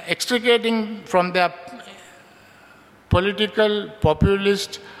 extricating from their political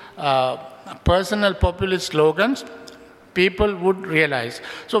populist, personal populist slogans, people would realize.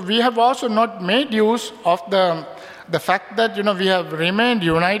 So we have also not made use of the fact that we have remained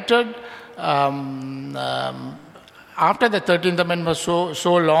united after the 13th Amendment was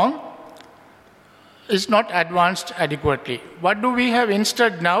so long. Is not advanced adequately. What do we have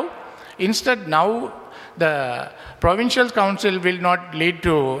instead now? Instead now, the provincial council will not lead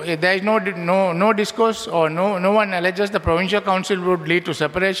to, there is no discourse or no one alleges the provincial council would lead to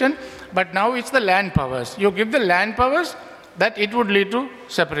separation, but now it's the land powers. You give the land powers, that it would lead to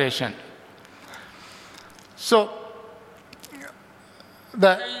separation. So,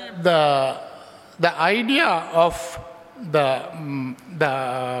 the idea of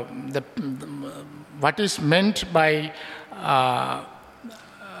what is meant by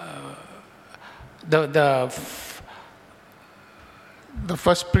the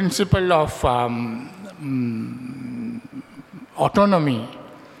first principle of autonomy.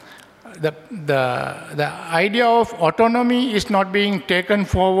 The idea of autonomy is not being taken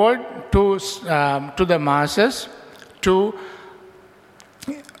forward to the masses.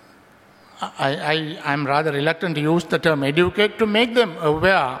 I'm rather reluctant to use the term educate, to make them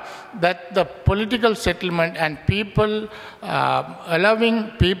aware that the political settlement and people, allowing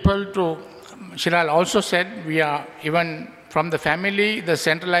people to, Shiral also said, we are even from the family, the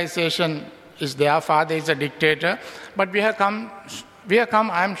centralization is there, father is a dictator, but we have come we have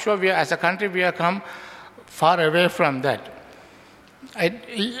come, I'm sure as a country, we have come far away from that.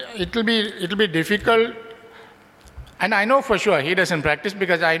 It'll be difficult, and I know for sure he doesn't practice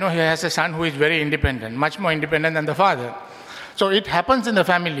because I know he has a son who is very independent, much more independent than the father. So it happens in the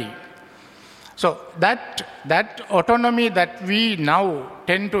family. So that autonomy that we now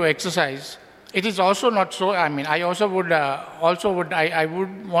tend to exercise, it is also not so. I mean, I would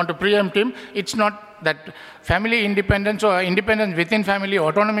want to preempt him. It's not that family independence or independence within family,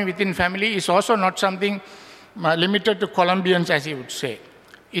 autonomy within family is also not something limited to Colombians, as he would say.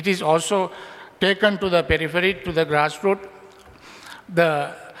 It is also taken to the periphery, to the grassroots.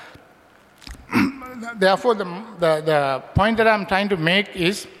 Therefore, the point that I'm trying to make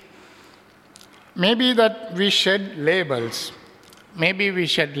is maybe that we shed labels. Maybe we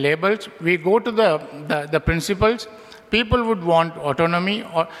shed labels. We go to the principles. People would want autonomy,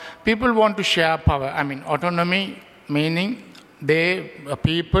 or people want to share power. I mean, autonomy meaning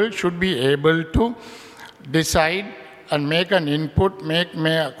people should be able to decide and make an input,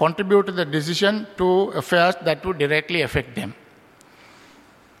 contribute to the decision to affairs that would directly affect them.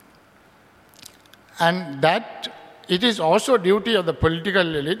 And that it is also duty of the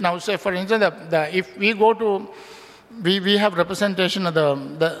political elite. Now, say for instance, if we go to, we have representation of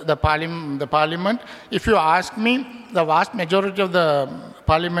the parliament. If you ask me, the vast majority of the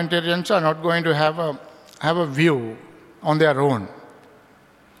parliamentarians are not going to have a view on their own,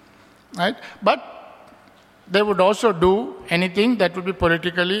 right? But they would also do anything that would be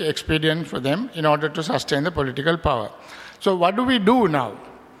politically expedient for them in order to sustain the political power. So what do we do now?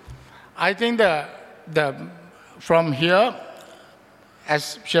 I think from here,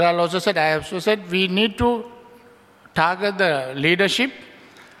 as Shiral also said, I also said, we need to target the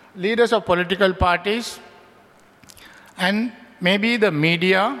leaders of political parties, and maybe the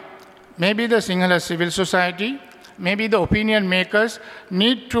media, maybe the Sinhala civil society, maybe the opinion makers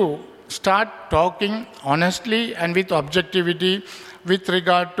need to start talking honestly and with objectivity with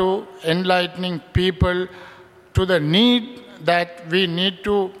regard to enlightening people to the need that we need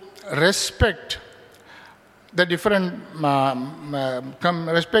to respect the different,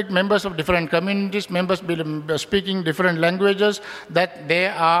 respect members of different communities, members speaking different languages, that they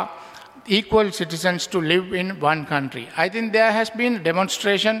are equal citizens to live in one country. I think there has been a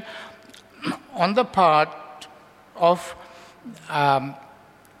demonstration on the part of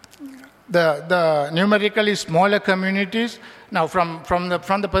the numerically smaller communities. Now, from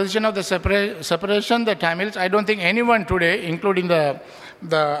the position of the separation, the Tamils, I don't think anyone today, including the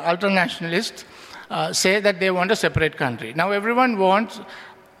ultranationalists, say that they want a separate country. Now, everyone wants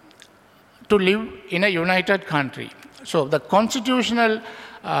to live in a united country. So, the constitutional,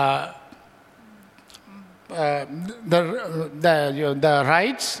 the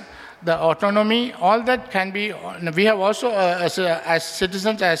rights, the autonomy, all that can be. We have also, as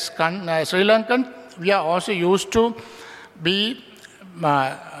citizens, as Sri Lankans, we are also used to be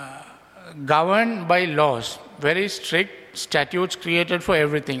governed by laws, very strict statutes created for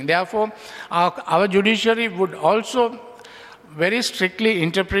everything. Therefore, our judiciary would also very strictly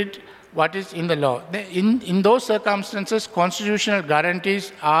interpret what is in the law. In those circumstances, constitutional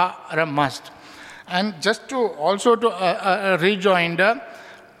guarantees are a must. And just to also to rejoinder,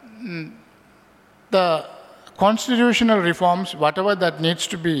 the constitutional reforms, whatever that needs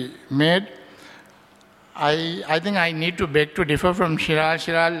to be made, I think I need to beg to differ from Shiral.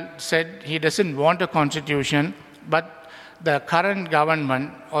 Shiral said he doesn't want a constitution, but the current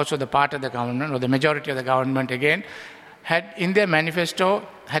government, also the part of the government, or the majority of the government again, had in their manifesto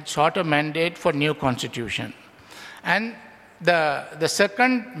had sought a mandate for new constitution. And the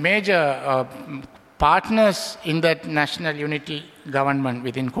second major partners in that national unity government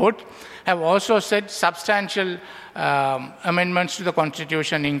within quote have also said substantial amendments to the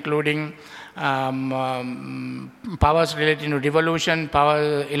constitution, including powers relating to devolution,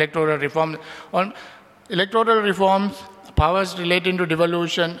 electoral reforms. On electoral reforms, powers relating to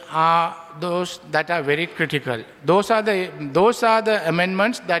devolution are those that are very critical. Those are the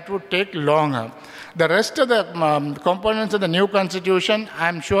amendments that would take longer. The rest of the components of the new constitution,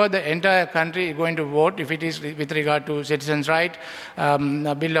 I'm sure the entire country is going to vote if it is with regard to citizens' rights,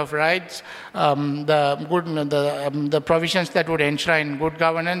 Bill of Rights, the provisions that would enshrine good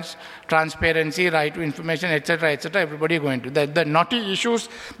governance, transparency, right to information, etc., etc. Everybody is going to. The knotty issues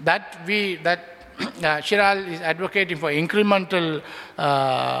that Shiral is advocating for incremental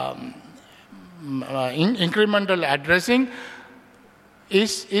addressing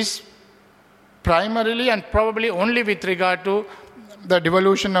is primarily and probably only with regard to the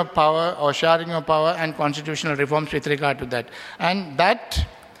devolution of power or sharing of power and constitutional reforms with regard to that. And that,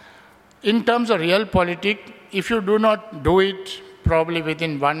 in terms of real politics, if you do not do it probably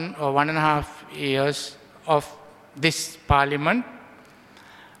within 1 or 1.5 years of this parliament,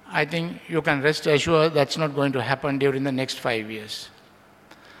 I think you can rest assured that's not going to happen during the next 5 years.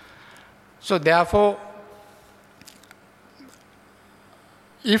 So therefore,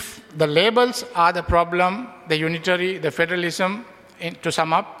 if the labels are the problem, the unitary, the federalism, to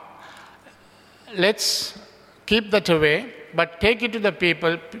sum up, let's keep that away, but take it to the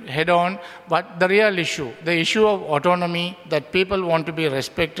people head on. But the real issue, the issue of autonomy, that people want to be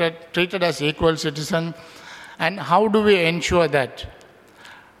respected, treated as equal citizens, and how do we ensure that?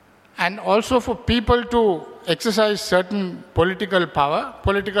 And also for people to exercise certain political power.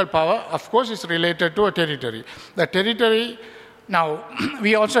 Political power, of course, is related to a territory. The territory, now,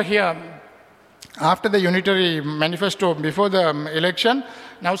 we also hear, after the unitary manifesto before the election,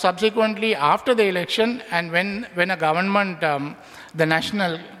 now subsequently after the election, and when a government, the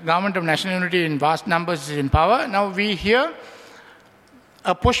national government of national unity in vast numbers is in power, now we hear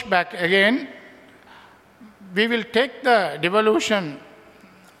a pushback again. We will take the devolution,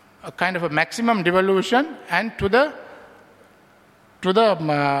 a kind of a maximum devolution, and to the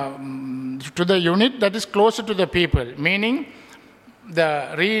unit that is closer to the people, meaning the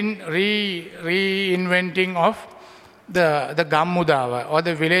reinventing of the Gammudawa or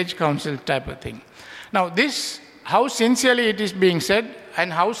the village council type of thing. Now this, how sincerely it is being said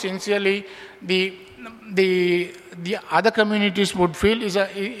and how sincerely the other communities would feel is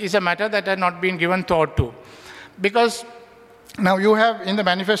a matter that has not been given thought to. Because now you have in the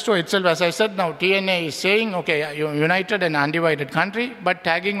manifesto itself, as I said, now TNA is saying, okay, united and undivided country, but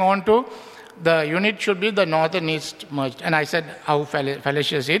tagging on to the unit should be the north and east merged. And I said how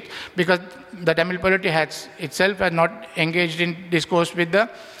fallacious it, because the Tamil polity has itself has not engaged in discourse with the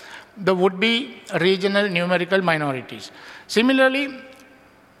would-be regional numerical minorities. Similarly,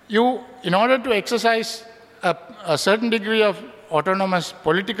 you, in order to exercise a certain degree of autonomous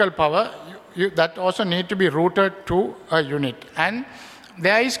political power, that also need to be rooted to a unit. And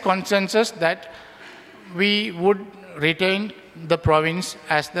there is consensus that we would retain the province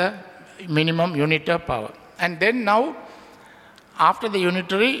as the minimum unit of power. And then now, after the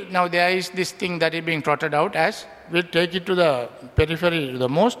unitary, now there is this thing that is being trotted out as we'll take it to the periphery, the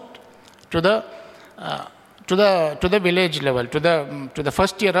most, to the village level, to the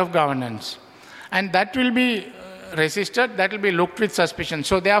first tier of governance. And that will be resisted, that will be looked with suspicion.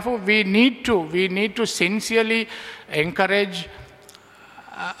 So therefore we need to sincerely encourage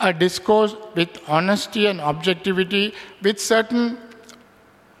a discourse with honesty and objectivity, with certain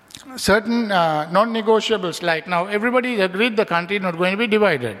non-negotiables, like now everybody agreed the country is not going to be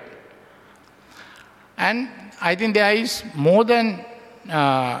divided. And I think there is more than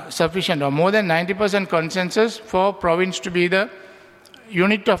sufficient or more than 90% consensus for province to be the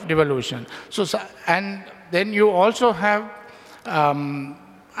unit of devolution. So and then you also have,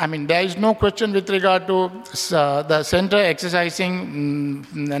 there is no question with regard to the center exercising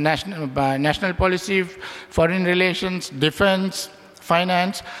national policy, foreign relations, defense,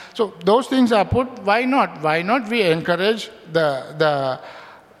 finance. So those things are put. Why not? Why not we encourage the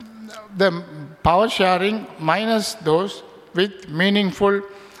power sharing minus those with meaningful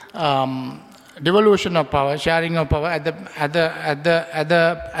devolution of power, sharing of power at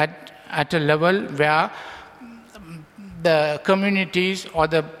a level where the communities or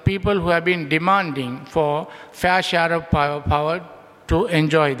the people who have been demanding for fair share of power to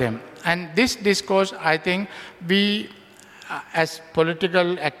enjoy them. And this discourse, I think, we as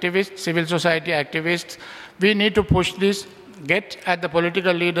political activists, civil society activists, we need to push this, get at the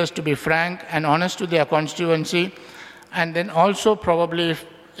political leaders to be frank and honest to their constituency, and then also probably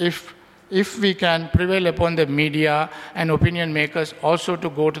if we can prevail upon the media and opinion makers also to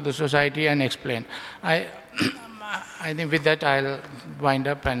go to the society and explain. I think with that I'll wind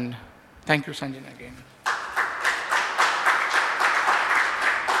up, and thank you, Sanjana, again.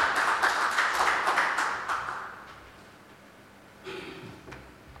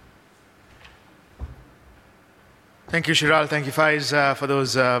 Thank you, Shiral. Thank you, Faiz, for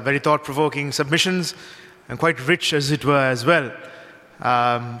those very thought-provoking submissions, and quite rich, as it were, as well.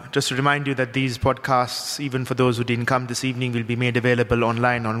 Just to remind you that these podcasts, even for those who didn't come this evening, will be made available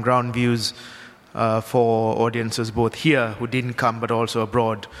online on Groundviews for audiences both here who didn't come but also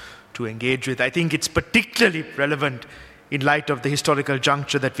abroad to engage with. I think it's particularly relevant in light of the historical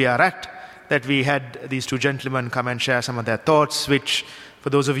juncture that we are at, that we had these two gentlemen come and share some of their thoughts, which, for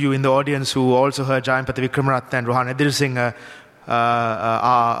those of you in the audience who also heard Jayampatha Wickramaratne and Rohan Edirisinghe,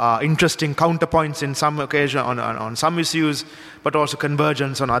 are interesting counterpoints in some occasion on some issues, but also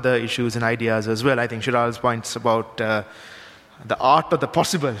convergence on other issues and ideas as well. I think Shiral's points about the art of the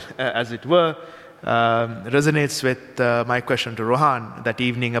possible, as it were, resonates with my question to Rohan that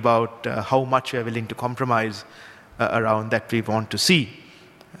evening about how much we are willing to compromise around that we want to see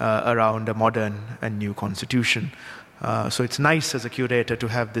around a modern and new constitution. So it's nice as a curator to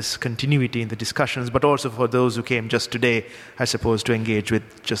have this continuity in the discussions, but also for those who came just today, I suppose, to engage with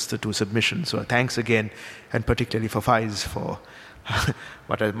just the two submissions. So thanks again, and particularly for Faiz for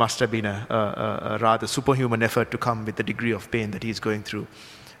what must have been a rather superhuman effort to come with the degree of pain that he's going through.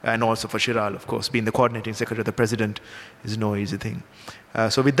 And also for Shiral, of course, being the coordinating secretary of the president is no easy thing.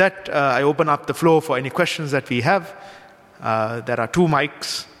 So with that, I open up the floor for any questions that we have. There are 2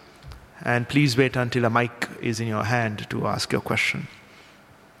 mics, and please wait until a mic is in your hand to ask your question.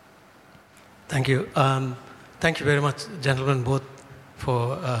 Thank you. Thank you very much, gentlemen, both,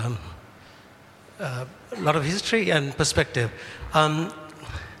 for a lot of history and perspective.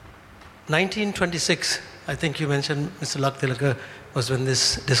 1926, I think you mentioned, Mr. Laktilaka, was when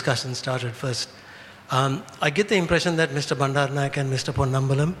this discussion started first. I get the impression that Mr. Bandaranaike and Mr.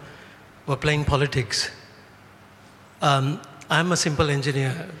 Ponnambalam were playing politics. I'm a simple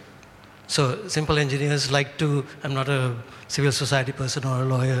engineer. So simple engineers like to, I'm not a civil society person or a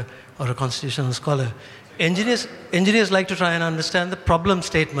lawyer or a constitutional scholar. Engineers like to try and understand the problem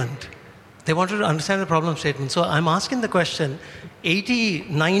statement. They wanted to understand the problem statement. So I'm asking the question,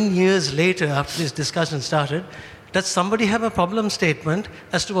 89 years later after this discussion started, does somebody have a problem statement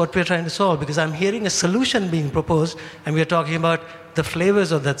as to what we're trying to solve? Because I'm hearing a solution being proposed, and we're talking about the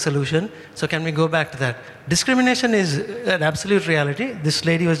flavors of that solution. So can we go back to that? Discrimination is an absolute reality. This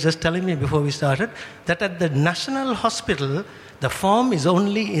lady was just telling me before we started that at the National Hospital, the form is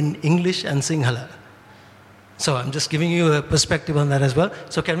only in English and Sinhala. So I'm just giving you a perspective on that as well.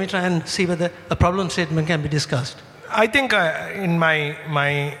 So can we try and see whether a problem statement can be discussed? I think in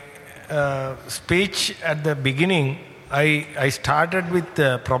my speech at the beginning, I started with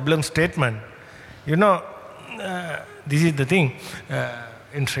the problem statement. You know, this is the thing.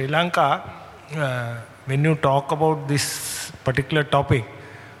 In Sri Lanka, when you talk about this particular topic,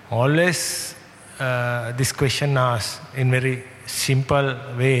 always this question asked in very simple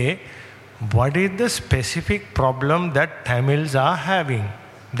way, what is the specific problem that Tamils are having?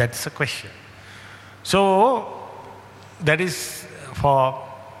 That's the question. So, that is for,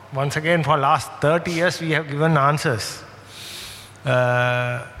 once again, for last 30 years we have given answers.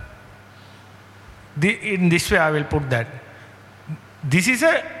 In this way I will put that. This is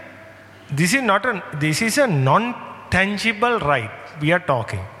a non-tangible right we are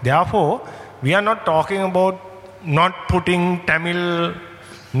talking. Therefore, we are not talking about not putting Tamil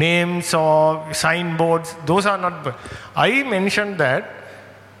names or signboards. Those are not. I mentioned that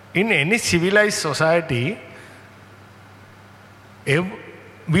in any civilized society,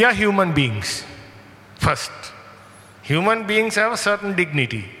 we are human beings. First, human beings have a certain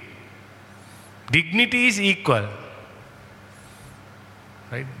dignity. Dignity is equal.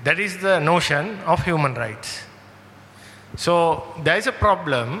 Right? That is the notion of human rights. So there is a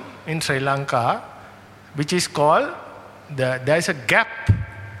problem in Sri Lanka which is called, there is a gap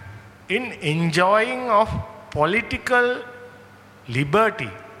in enjoying of political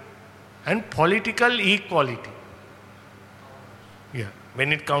liberty and political equality. Yeah.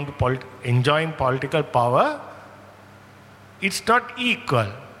 When it comes to enjoying political power, it's not equal.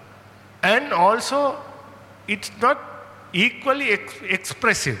 And also, it's not equally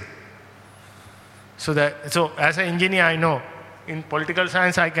expressive. So as an engineer, I know, in political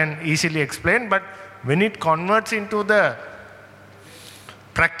science I can easily explain, but when it converts into the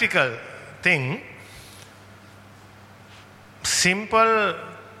practical thing, simple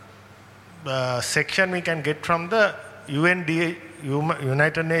section we can get from the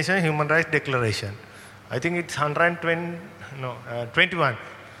United Nations Human Rights Declaration. I think it's 21.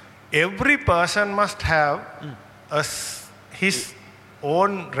 Every person must have his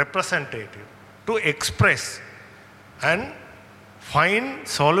own representative to express and find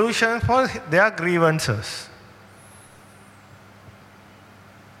solutions for their grievances.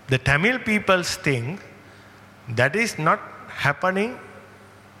 The Tamil peoples think that is not happening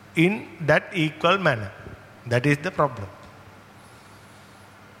in that equal manner. That is the problem.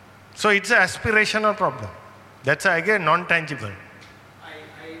 So it's an aspirational problem. That's again non-tangible.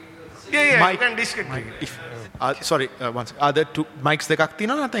 Yeah, you can discuss. Sorry, one second. Are there 2 mics දෙකක්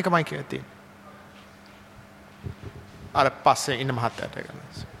තියෙනවද නැත්නම් එක mic එකක් තියෙනවද? අර පස්සේ ඉන්න මහත්තයාට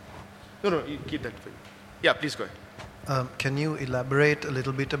ගන්න. No, you keep that for you. Yeah, please go ahead. Can you elaborate a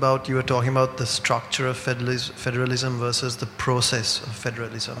little bit about, you were talking about the structure of federalism versus the process of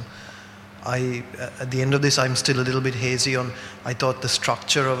federalism. At the end of this, I'm still a little bit hazy on, I thought the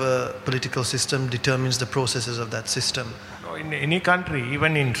structure of a political system determines the processes of that system. in any country,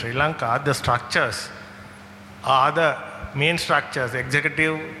 even in Sri Lanka, the structures are the main structures,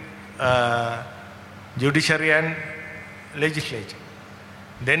 executive, judiciary and legislature.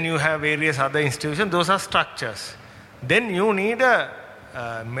 Then you have various other institutions, those are structures. Then you need a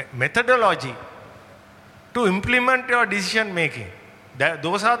methodology to implement your decision making.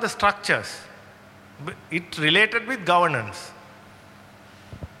 Those are the structures. It related with governance.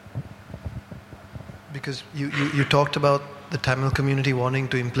 Because you talked about the Tamil community wanting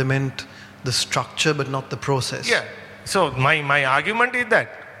to implement the structure but not the process. Yeah. So my argument is that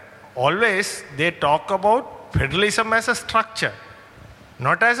always they talk about federalism as a structure,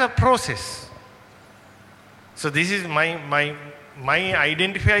 not as a process. So this is my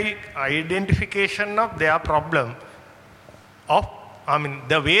identification of their problem of,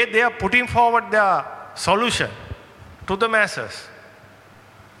 the way they are putting forward their solution to the masses.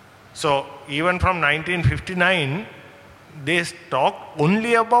 So even from 1959, they talk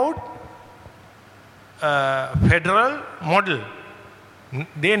only about federal model.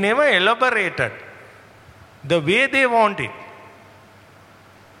 They never elaborated the way they want it.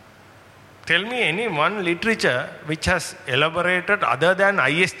 Tell me any one literature which has elaborated other than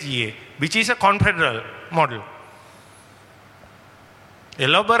ISGA, which is a confederal model.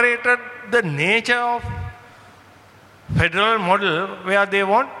 Elaborated the nature of federal model where they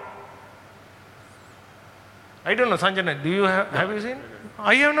want. I don't know, Sanjana, do you have you seen?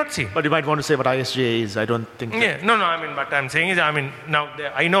 I have not seen. But you might want to say what ISGA is. I don't think. Yeah, no, what I'm saying is, now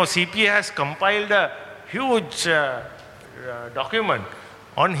I know CPA has compiled a huge document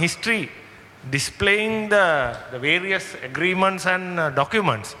on history displaying the various agreements and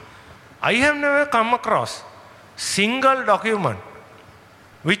documents. I have never come across single document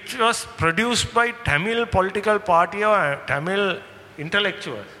which was produced by Tamil political party or Tamil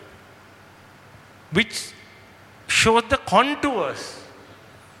intellectuals, which shows the contours,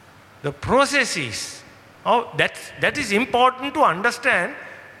 the processes. That is important to understand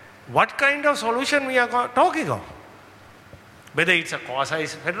what kind of solution we are talking of. Whether it's a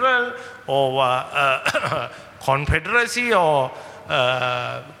quasi-federal or confederacy or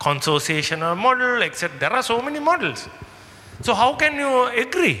consociational model, etc. There are so many models. So how can you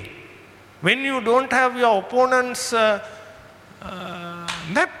agree when you don't have your opponent's map?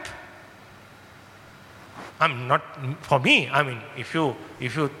 Not for me. If you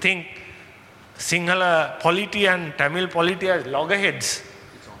think Sinhala polity and Tamil polity as loggerheads,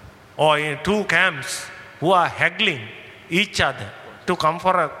 or in two camps who are haggling each other to come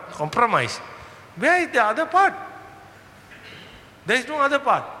for a compromise, where is the other part? There is no other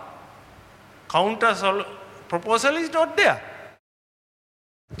part. Counter proposal is not there.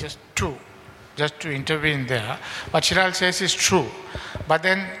 Just to intervene there, what Shiral says is true. But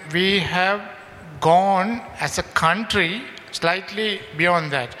then we have gone as a country slightly beyond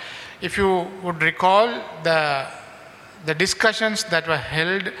that. If you would recall the discussions that were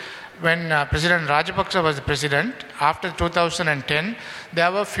held when President Rajapaksa was the president, after 2010,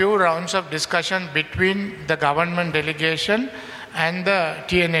 there were few rounds of discussion between the government delegation and the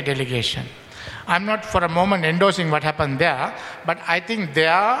TNA delegation. I'm not for a moment endorsing what happened there, but I think they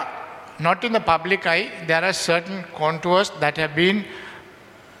are not in the public eye. There are certain contours that have been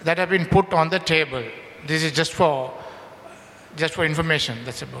put on the table. This is just for information.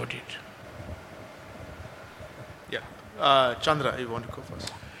 That's about it. Yeah, Chandra, you want to go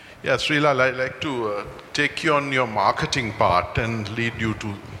first? Yeah, Srila, I'd like to take you on your marketing part and lead you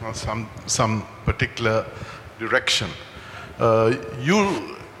to some particular direction.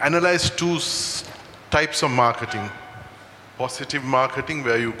 You analyze two types of marketing. Positive marketing,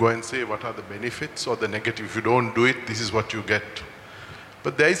 where you go and say what are the benefits, or the negative. If you don't do it, this is what you get.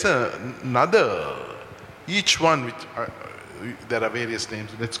 But there is another, each one, which there are various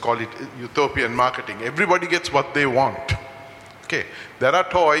names, let's call it utopian marketing. Everybody gets what they want. Okay, there are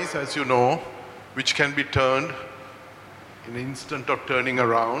toys, as you know, which can be turned in an instant of turning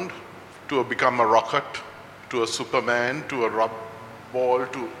around to become a rocket, to a Superman, to a rubber ball,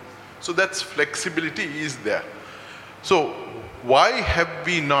 so that's flexibility is there. So why have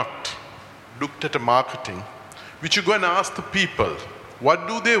we not looked at a marketing which you go and ask the people, what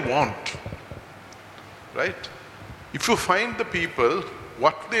do they want? Right? If you find the people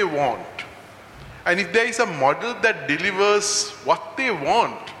what they want, and if there is a model that delivers what they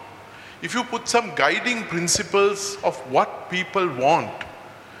want, if you put some guiding principles of what people want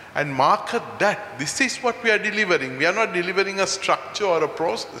and market that, this is what we are delivering. We are not delivering a structure or a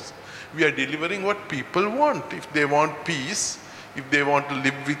process. We are delivering what people want. If they want peace, if they want to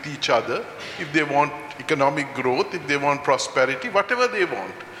live with each other, if they want economic growth, if they want prosperity, whatever they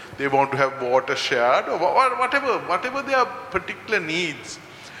want, they want to have water shared, or whatever their particular needs.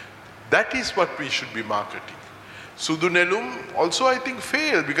 That is what we should be marketing. Sudunelum also, I think,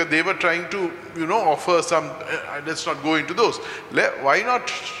 failed because they were trying to, offer some, let's not go into those. Why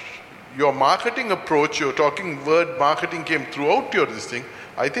not your marketing approach, your talking word marketing came throughout your this thing.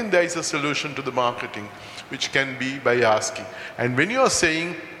 I think there is a solution to the marketing, which can be by asking. And when you are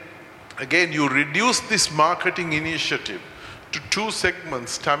saying, again, you reduce this marketing initiative to two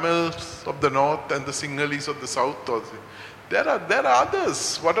segments, Tamils of the north and the Sinhalese of the south also. There are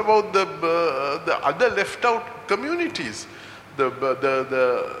others. What about the other left out communities?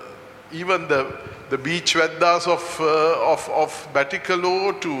 Even the beach veddas of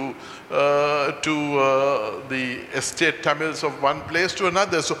Batikalo to the estate Tamils of one place to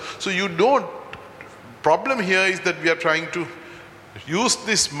another. So you don't. Problem here is that we are trying to use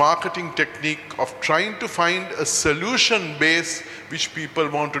this marketing technique of trying to find a solution base which people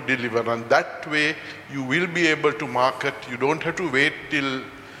want to deliver, and that way you will be able to market. You don't have to wait till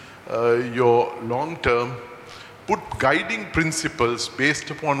your long term. Put guiding principles based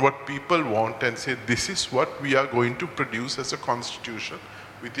upon what people want and say this is what we are going to produce as a constitution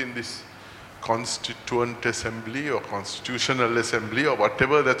within this constituent assembly or constitutional assembly or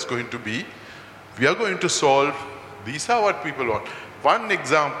whatever that's going to be. We are going to solve. These are what people want. One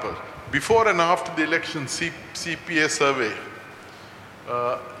example, before and after the election CPA survey,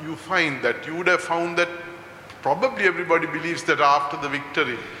 you find that you would have found that probably everybody believes that after the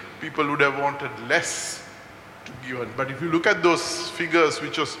victory, people would have wanted less to be given. But if you look at those figures,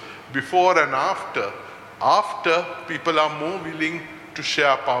 which was before and after people are more willing to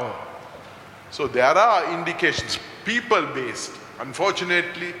share power. So there are indications, people-based.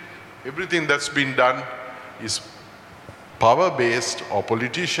 Unfortunately, everything that's been done is power-based or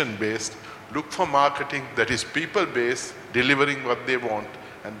politician-based. Look for marketing that is people-based, delivering what they want.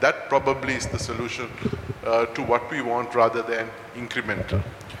 And that probably is the solution to what we want rather than incremental.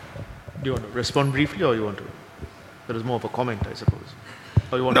 Do you want to respond briefly or you want to? There is more of a comment, I suppose.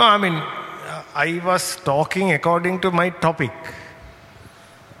 Or you want No, I mean, I was talking according to my topic.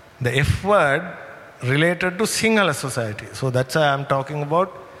 The F word related to Sinhala society. So that's why I'm talking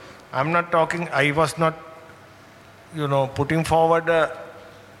about. I'm not talking, I was not, putting forward a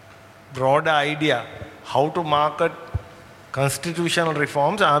broader idea how to market constitutional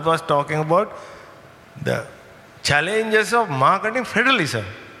reforms. I was talking about the challenges of marketing federalism.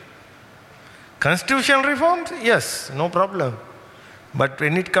 Constitutional reforms, yes, no problem. But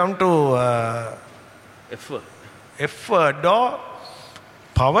when it comes to F word or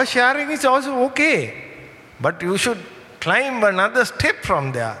power sharing is also okay. But you should climb another step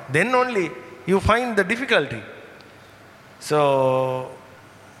from there. Then only you find the difficulty. So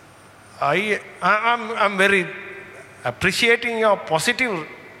I'm very appreciating your positive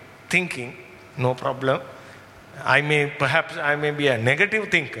thinking. No problem. I may be a negative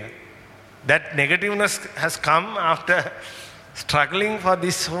thinker. That negativeness has come after struggling for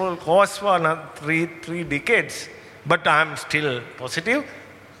this whole cause for another three decades. But I'm still positive.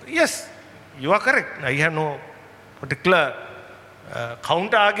 Yes, you are correct. I have no particular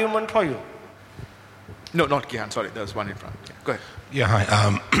counter argument for you. No, not Kihan. Sorry, there's one in front. Yeah, go ahead. Yeah,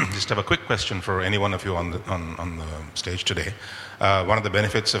 hi. Just have a quick question for any one of you on the stage today. One of the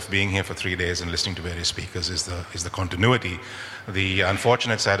benefits of being here for 3 days and listening to various speakers is the continuity. The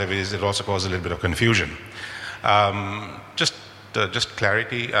unfortunate side of it is it also causes a little bit of confusion. Just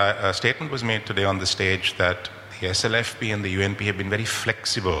clarity. A statement was made today on the stage that the SLFP and the UNP have been very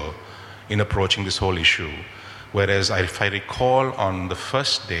flexible in approaching this whole issue. Whereas if I recall on the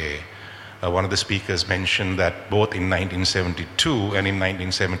first day, one of the speakers mentioned that both in 1972 and in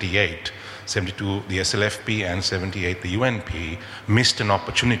 1978, 72 the SLFP and 78 the UNP missed an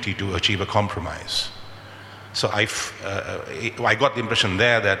opportunity to achieve a compromise. So I got the impression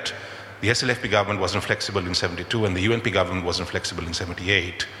there that the SLFP government wasn't flexible in 72 and the UNP government wasn't flexible in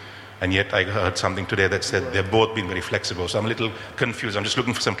 78. And yet I heard something today that said they've both been very flexible. So I'm a little confused. I'm just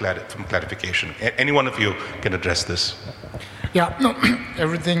looking for some clarification. Any one of you can address this. Yeah, no,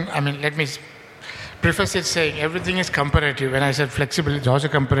 everything, let me preface it saying everything is comparative. When I said flexible, it's also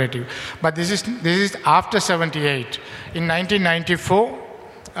comparative. But this is after 78. In 1994,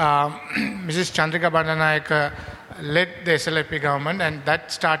 Mrs. Chandrika Bandanayake led the SLFP government, and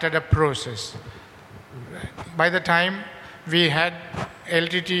that started a process. By the time we had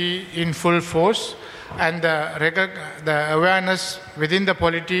LTT in full force, and the awareness within the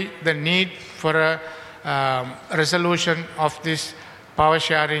polity, the need for a resolution of this power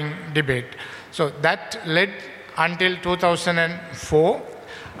sharing debate. So that led until 2004.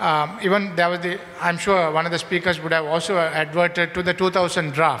 even there was I'm sure one of the speakers would have also adverted to the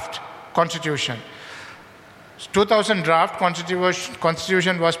 2000 draft constitution. 2000 draft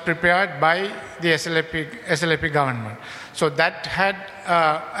constitution was prepared by the SLP government. So that had,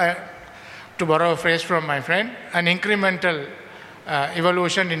 to borrow a phrase from my friend, an incremental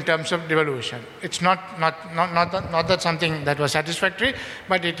evolution in terms of devolution. It's not that something that was satisfactory,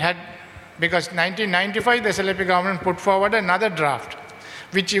 but it had, because 1995 the SLP government put forward another draft,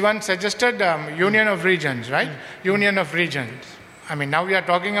 which even suggested union of regions, right? Union of regions. I mean, now we are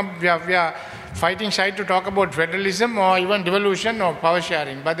talking, we are fighting side to talk about federalism or even devolution or power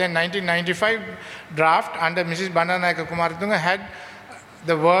sharing. But then 1995 draft under Mrs. Bandaranaike Kumaratunga had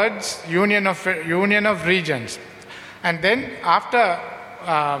the words union of regions. And then after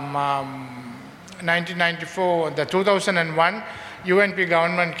 1994, the 2001 UNP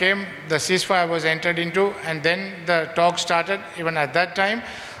government came, the ceasefire was entered into, and then the talk started. Even at that time,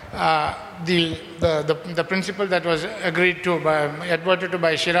 the principle that was adverted to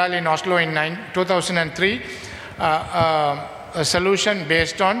by Shiral in Oslo in 2003, a solution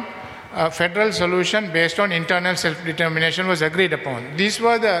based on a federal solution based on internal self-determination was agreed upon. These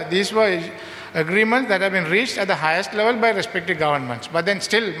were agreements that have been reached at the highest level by respective governments. But then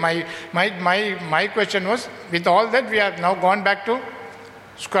still, my question was, with all that, we have now gone back to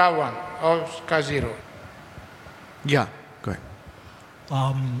square one or square zero. Yeah, go ahead.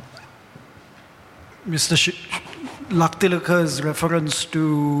 Mr. Laktilaka's reference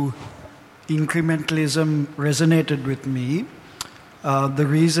to incrementalism resonated with me. The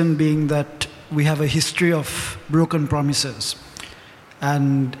reason being that we have a history of broken promises.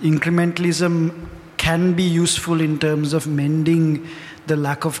 And incrementalism can be useful in terms of mending the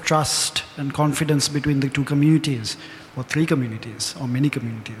lack of trust and confidence between the two communities, or three communities, or many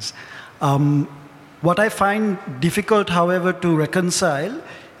communities. What I find difficult, however, to reconcile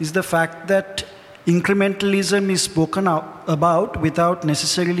is the fact that incrementalism is spoken about without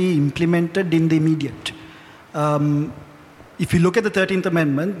necessarily implemented in the immediate. If you look at the 13th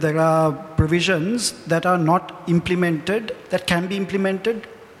Amendment, there are provisions that are not implemented, that can be implemented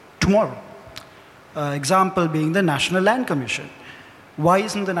tomorrow. Example being the National Land Commission. Why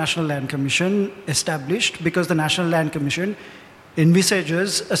isn't the National Land Commission established? Because the National Land Commission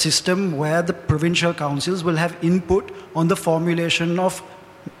envisages a system where the provincial councils will have input on the formulation of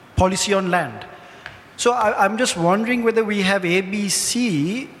policy on land. So I'm just wondering whether we have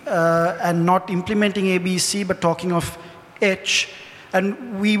ABC and not implementing ABC but talking of H,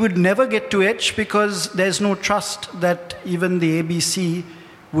 and we would never get to H because there's no trust that even the ABC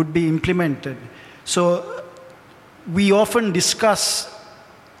would be implemented. So we often discuss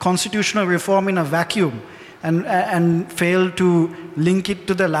constitutional reform in a vacuum and fail to link it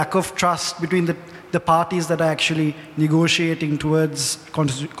to the lack of trust between the parties that are actually negotiating towards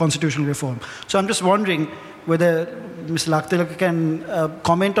constitutional reform. So I'm just wondering whether Mr. Laktilaka can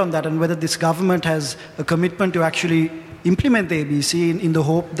comment on that, and whether this government has a commitment to actually implement the ABC in the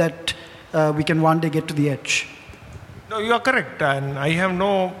hope that we can one day get to the edge. No, you are correct, and I have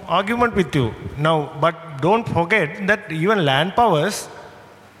no argument with you. Now, but don't forget that even land powers,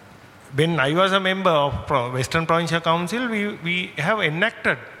 when I was a member of Western Provincial Council, we have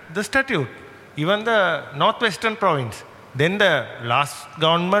enacted the statute, even the Northwestern Province. Then the last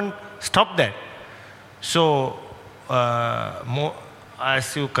government stopped that. So,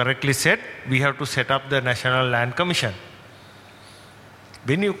 as you correctly said, we have to set up the National Land Commission.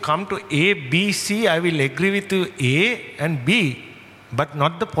 When you come to A, B, C, I will agree with you A and B, but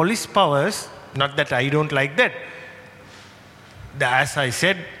not the police powers, not that I don't like that. As I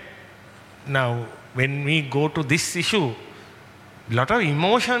said, now when we go to this issue, a lot of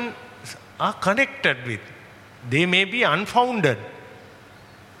emotions are connected with. They may be unfounded,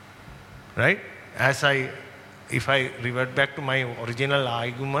 right? If I revert back to my original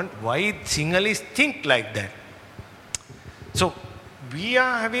argument, why Sinhalese think like that? So, we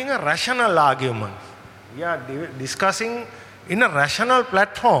are having a rational argument. We are discussing in a rational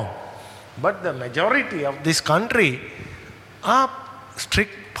platform. But the majority of this country are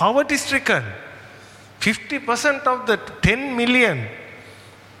poverty-stricken. 50% of the 10 million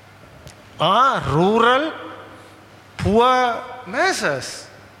are rural, poor masses.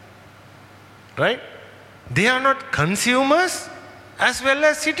 Right? They are not consumers as well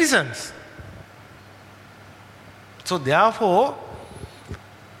as citizens. So therefore,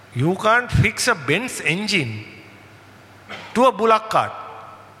 you can't fix a Benz engine to a bullock cart.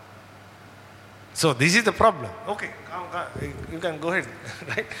 So this is the problem. Okay, you can go ahead.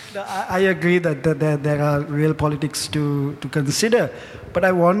 Right? I agree that there are real politics to consider, but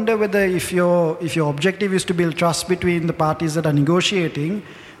I wonder whether if your objective is to build trust between the parties that are negotiating,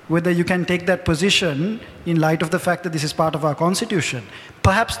 whether you can take that position in light of the fact that this is part of our constitution.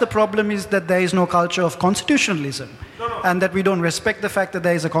 Perhaps the problem is that there is no culture of constitutionalism, and that we don't respect the fact that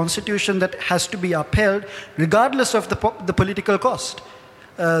there is a constitution that has to be upheld regardless of the political cost.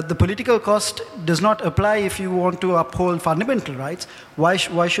 The political cost does not apply if you want to uphold fundamental rights. Why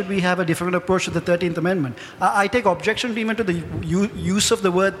should we have a different approach to the 13th Amendment? I take objection even to the use of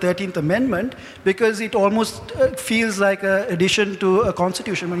the word 13th Amendment, because it almost feels like an addition to a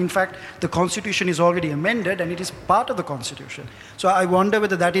constitution, when in fact the constitution is already amended and it is part of the constitution. So I wonder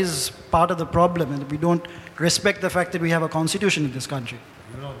whether that is part of the problem, and we don't respect the fact that we have a constitution in this country.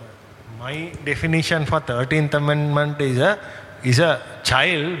 You know, my definition for 13th Amendment is a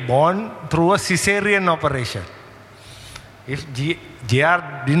child born through a cesarean operation. If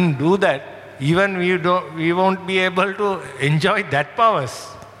JR didn't do that, even we won't be able to enjoy that powers.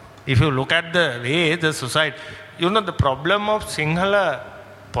 If you look at the way the society, you know, the problem of Sinhala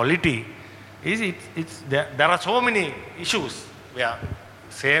polity is there are so many issues. Yeah,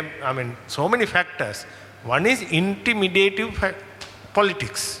 so many factors. One is intimidative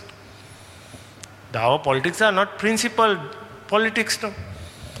politics. Our politics are not principled politics. No.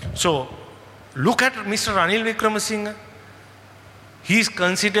 So, look at Mr. Ranil Wickramasinghe. He is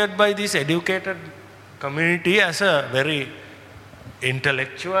considered by this educated community as a very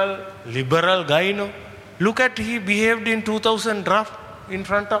intellectual, liberal guy. No? Look at he behaved in 2000 draft in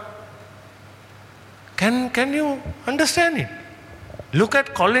front of. Can you understand it? Look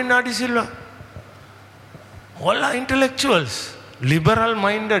at Colin Adisilla. All are intellectuals,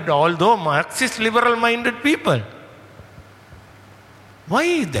 liberal-minded, although Marxist liberal-minded people. Why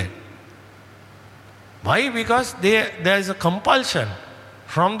is that? Why? Because there is a compulsion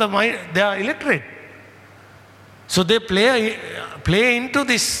from the mind. They are illiterate, so they play into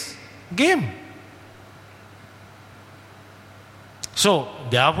this game. So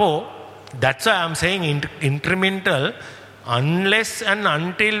therefore, that's why I'm saying incremental. Unless and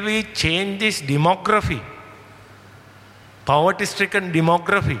until we change this demography, poverty-stricken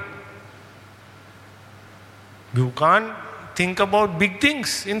demography, you can't think about big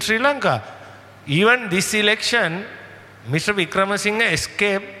things in Sri Lanka. Even this election, Mr. Wickramasinghe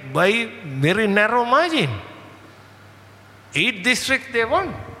escaped by very narrow margin. 8 districts they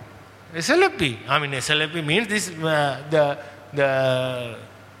won. SLP. SLP means this the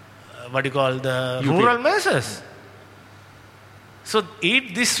rural masses. So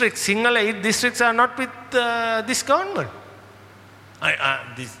 8 districts, single 8 districts are not with this government.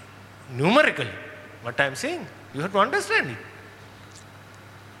 This numerically, what I am saying. You have to understand it.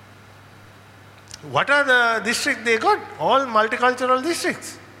 What are the districts they got? All multicultural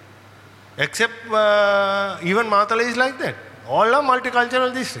districts. Except even Matala is like that. All are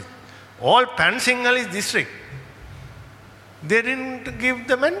multicultural districts. All pan-Sinhalese districts. They didn't give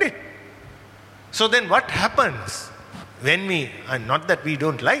the mandate. So then what happens when not that we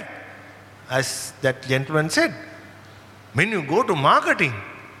don't like, as that gentleman said, when you go to marketing,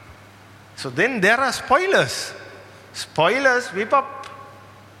 so then there are spoilers. Spoilers whip up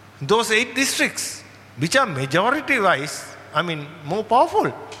those 8 districts, which are majority-wise, more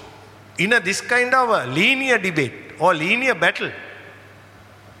powerful, in this kind of a linear debate or linear battle.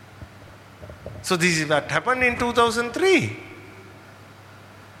 So this is what happened in 2003.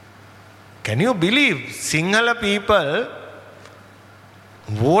 Can you believe Sinhala people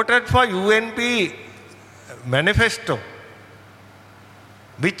voted for UNP manifesto,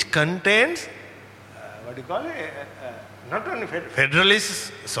 which contains not only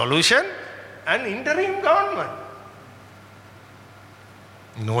federalist solution and interim government.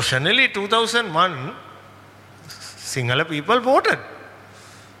 Notionally 2001 Sinhala people voted,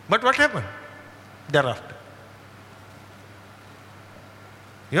 but what happened thereafter?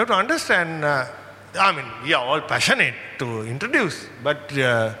 You have to understand, we are all passionate to introduce, but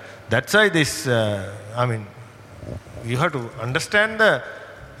that's why this, you have to understand the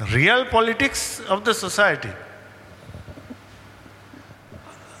real politics of the society.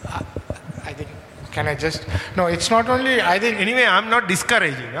 I think, can I just, no, it's not only, I think. Anyway, I'm not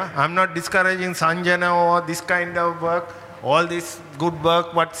discouraging. I'm not discouraging Sanjana or this kind of work, all this good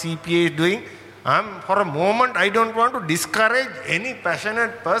work what CPA is doing. For a moment, I don't want to discourage any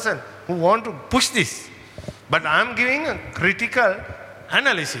passionate person who want to push this. But I'm giving a critical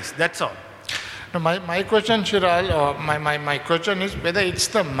analysis, that's all. No, my question, Shiral, or my question is whether it's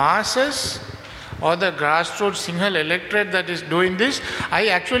the masses or the grassroots Sinhala electorate that is doing this. I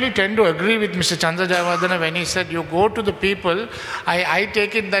actually tend to agree with Mr. Chandra Jayawardena when he said you go to the people. I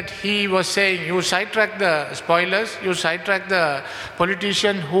take it that he was saying you sidetrack the spoilers, you sidetrack the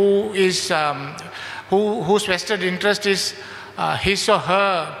politician who is whose vested interest is his or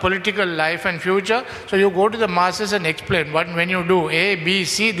her political life and future. So you go to the masses and explain when you do A, B,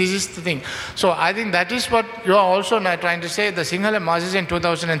 C, this is the thing. So I think that is what you are also now trying to say. The Sinhala masses in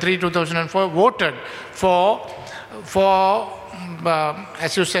 2003, 2004 voted for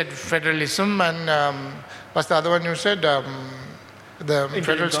as you said, federalism and what's the other one you said? The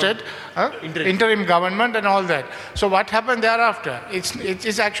federal state, interim government and all that. So what happened thereafter? It's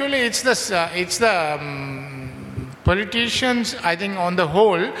the politicians, I think, on the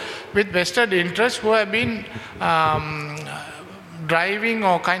whole, with vested interests who have been driving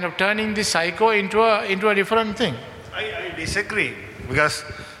or kind of turning this psycho into a different thing. I disagree, because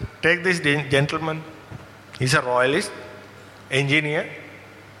take this gentleman. He's a royalist, engineer,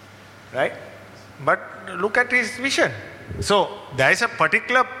 right? But look at his vision. So there is a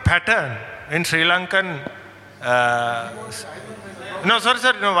particular pattern in Sri Lankan. No,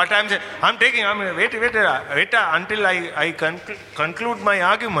 sorry. No, what I'm saying, wait until I conclude my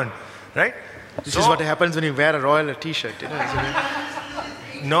argument, right? This is what happens when you wear a royal T-shirt. You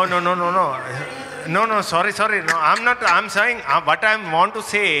know, No, sorry. No, I'm not. I'm saying what I want to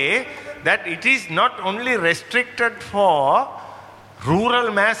say, that it is not only restricted for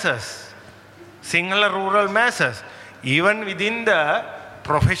rural masses, Sinhala rural masses. Even within the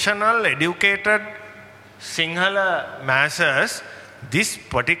professional, educated Sinhala masses, this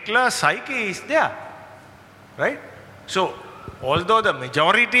particular psyche is there, right? So, although the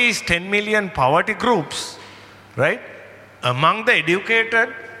majority is 10 million poverty groups, right, among the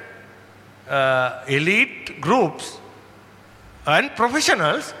educated elite groups and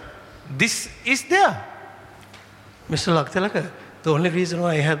professionals, this is there. Mr. Laktilaka, the only reason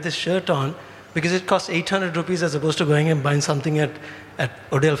why I have this shirt on, because it costs 800 rupees as opposed to going and buying something at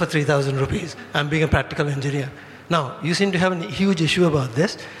Odell for 3,000 rupees. I'm being a practical engineer. Now, you seem to have a huge issue about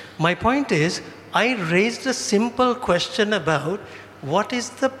this. My point is, I raised a simple question about what is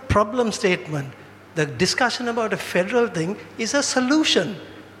the problem statement. The discussion about a federal thing is a solution.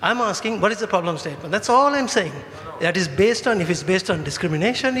 I'm asking, what is the problem statement? That's all I'm saying. That is based on, if it's based on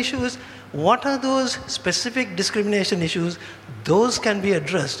discrimination issues, what are those specific discrimination issues? Those can be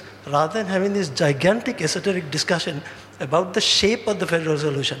addressed rather than having this gigantic esoteric discussion about the shape of the federal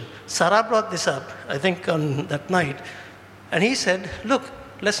solution. Sarah brought this up, I think, on that night, and he said, look,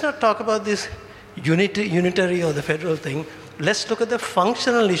 let's not talk about this unitary or the federal thing. Let's look at the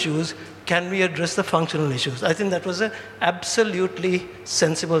functional issues. Can we address the functional issues? I think that was an absolutely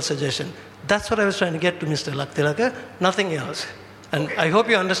sensible suggestion. That's what I was trying to get to Mr. Laktilaka, nothing else. And I hope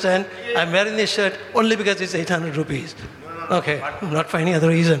you understand, I'm wearing this shirt only because it's 800 rupees. Okay, not for any other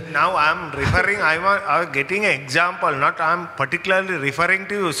reason. Now I'm referring, I'm getting an example, I'm particularly referring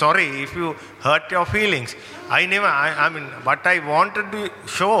to you. Sorry if you hurt your feelings. I mean, what I wanted to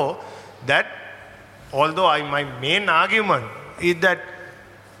show that, although my main argument is that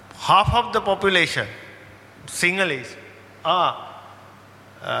half of the population, Sinhalese, are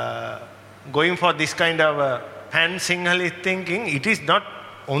going for this kind of pan-Sinhalese thinking. It is not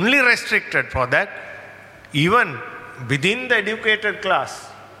only restricted for that, even within the educated class,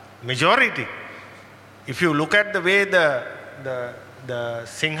 majority. If you look at the way the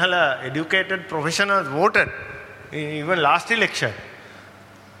Sinhala educated professionals voted, even last election,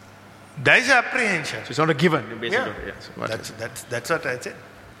 there is apprehension. So it's not a given, basically. Yeah. That's what I said.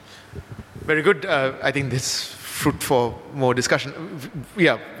 Very good. I think this fruit for more discussion.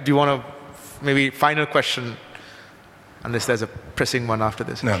 Yeah, do you want to maybe final question? Unless there's a pressing one after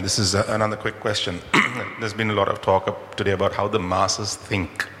this. No, this is another quick question. There's been a lot of talk today about how the masses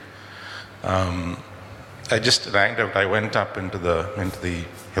think. I just ranked out. I went up into the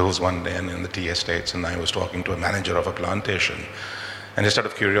hills one day and in the tea estates, and I was talking to a manager of a plantation. And just out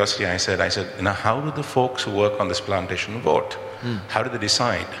of curiosity, I said, how do the folks who work on this plantation vote? How do they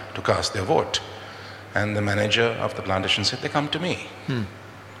decide to cast their vote? And the manager of the plantation said, they come to me.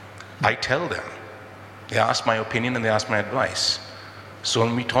 I tell them. They ask my opinion and they ask my advice. So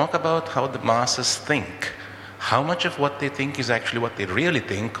when we talk about how the masses think, how much of what they think is actually what they really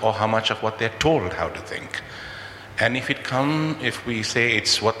think, or how much of what they're told how to think? And if we say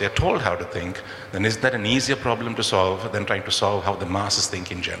it's what they're told how to think, then is that an easier problem to solve than trying to solve how the masses think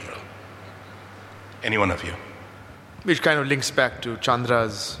in general? Any one of you? Which kind of links back to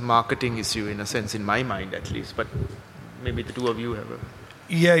Chandra's marketing issue, in a sense, in my mind at least. But maybe the two of you have a...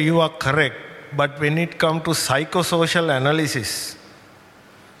 Yeah, you are correct. But when it comes to psychosocial analysis,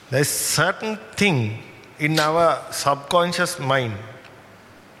 there's certain thing in our subconscious mind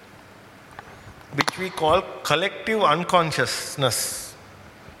which we call collective unconsciousness.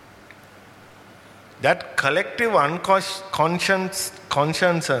 That collective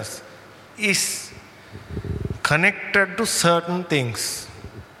consciousness is connected to certain things,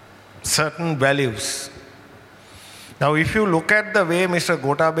 certain values. Now, if you look at the way Mr.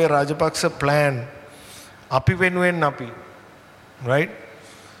 Gotabaya Rajapaksa planned Api Venuwen Napi, right?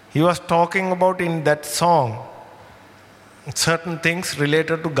 He was talking about in that song certain things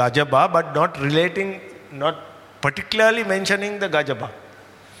related to Gajaba, but not particularly mentioning the Gajaba.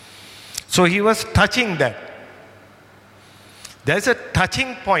 So he was touching that. There's a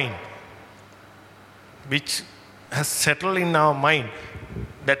touching point which has settled in our mind.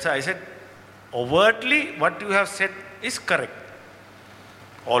 That's why I said, overtly, what you have said is correct.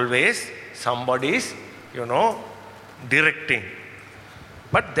 Always somebody is, directing.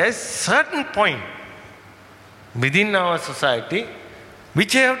 But there's certain point within our society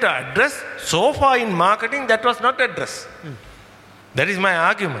which I have to address. So far in marketing, that was not addressed. That is my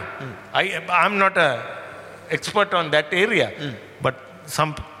argument. I'm not an expert on that area, but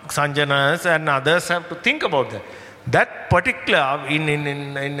some Sanjanas and others have to think about that. That particular, in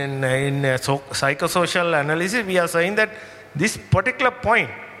psychosocial analysis, we are saying that this particular point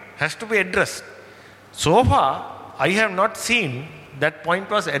has to be addressed. So far, I have not seen that point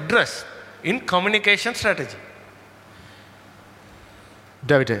was addressed in communication strategy.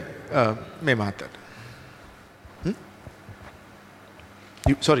 David, may Mahathir.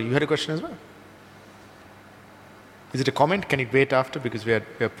 Sorry, you had a question as well? Is it a comment? Can it wait after? Because we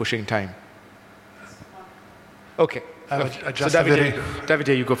are pushing time. Okay. So David,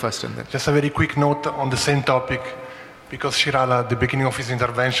 you go first. And then. Just a very quick note on the same topic, because Shirala, at the beginning of his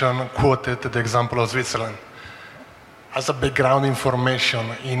intervention, quoted the example of Switzerland. As a background information,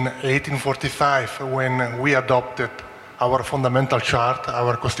 in 1845, when we adopted our fundamental chart,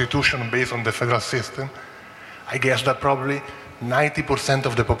 our constitution based on the federal system, I guess that probably 90%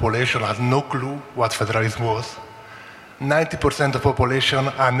 of the population had no clue what federalism was. 90% of the population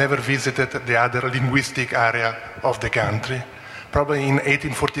had never visited the other linguistic area of the country. Probably in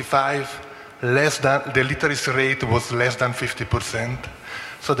 1845, the literacy rate was less than 50%.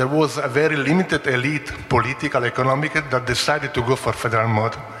 So there was a very limited elite, political, economic, that decided to go for federal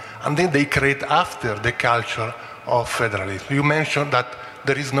model. And then they create after the culture of federalism. You mentioned that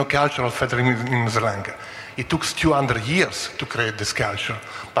there is no culture of federalism in Sri Lanka. It took 200 years to create this culture.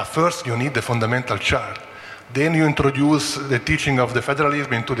 But first you need the fundamental chart. Then you introduce the teaching of the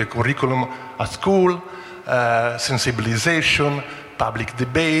federalism into the curriculum at school, sensibilization, public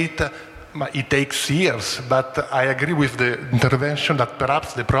debate. It takes years, but I agree with the intervention that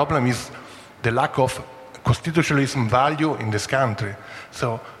perhaps the problem is the lack of constitutionalism value in this country.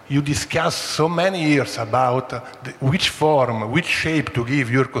 So you discuss so many years about which form, which shape to give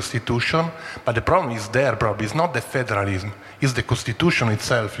your constitution, but the problem is there probably. It's not the federalism, it's the constitution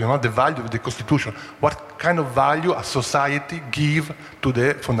itself, the value of the constitution. What kind of value a society give to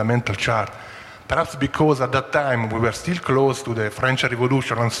the fundamental chart? Perhaps because at that time we were still close to the French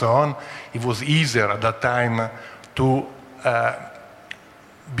Revolution and so on, it was easier at that time to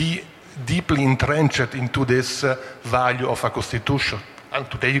be deeply entrenched into this value of a constitution. And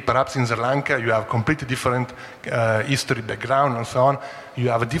today, perhaps in Sri Lanka, you have completely different history background and so on. You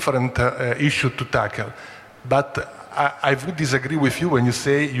have a different issue to tackle. But I would disagree with you when you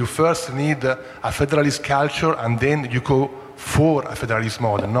say you first need a federalist culture and then you go for a federalist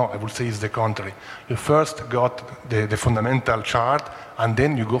model. No, I would say it's the contrary. You first got the fundamental chart and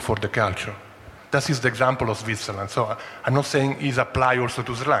then you go for the culture. That is the example of Switzerland. So I'm not saying it's apply also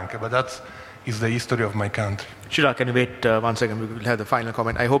to Sri Lanka, but that is the history of my country. Shira, can you wait 1 second? We will have the final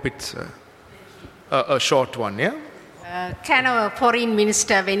comment. I hope it's a short one, yeah? Can our foreign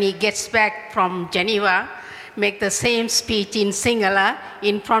minister, when he gets back from Geneva, make the same speech in Sinhala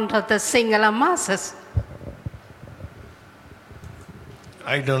in front of the Sinhala masses?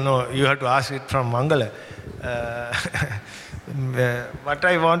 I don't know. You have to ask it from Mangala. What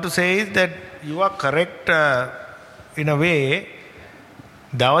I want to say is that you are correct in a way.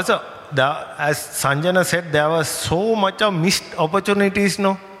 There was as Sanjana said, there was so much of missed opportunities,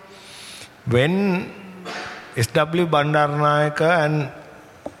 no? When S.W. Bandaranaike and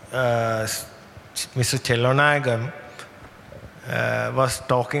Mr. Chellonayagam was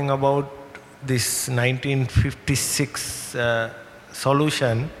talking about this 1956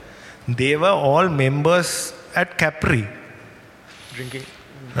 solution, they were all members at Capri. Drinking.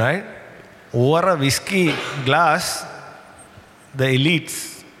 Right? Over a whiskey glass, the elites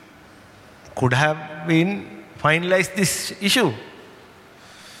could have been finalized this issue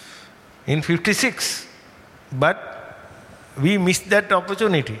in 56. But we missed that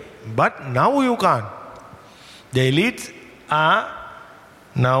opportunity. But now you can't. The elites are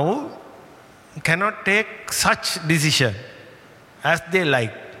now cannot take such decision as they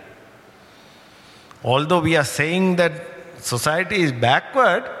like. Although we are saying that society is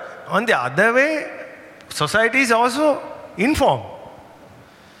backward, on the other way, society is also informed.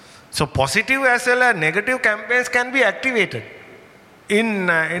 So positive as well as negative campaigns can be activated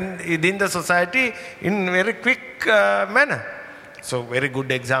within the society in very quick manner. So very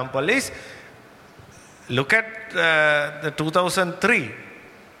good example is, look at the 2003,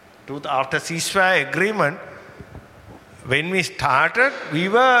 after ceasefire agreement, when we started, we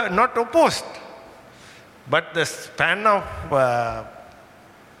were not opposed. But the span of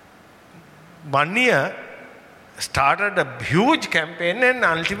 1 year started a huge campaign, and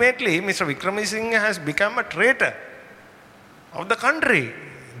ultimately Mr. Wickremesinghe has become a traitor of the country.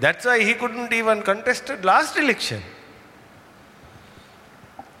 That's why he couldn't even contest the last election.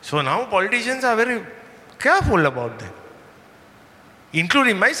 So now politicians are very careful about that,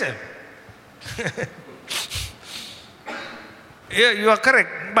 including myself. Yeah, you are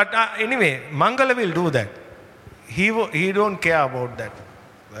correct. But anyway, Mangala will do that. He don't care about that.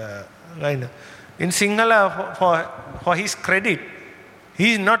 Right. In Sinhala, for his credit,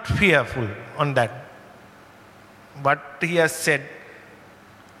 he is not fearful on that. But he has said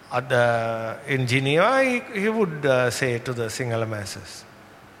in Geneva, he would say to the Sinhala masses.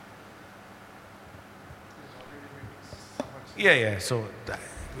 Yeah. So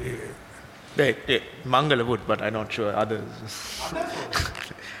Mangala would, but I'm not sure others.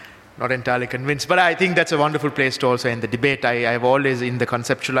 Not entirely convinced, but I think that's a wonderful place to also end the debate. I've always, in the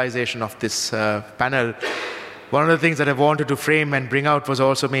conceptualization of this panel, one of the things that I wanted to frame and bring out was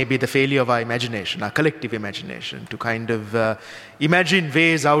also maybe the failure of our imagination, our collective imagination, to kind of imagine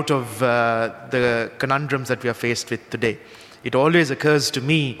ways out of the conundrums that we are faced with today. It always occurs to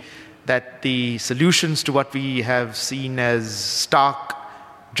me that the solutions to what we have seen as stark,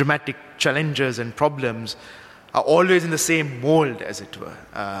 dramatic challenges and problems are always in the same mold, as it were.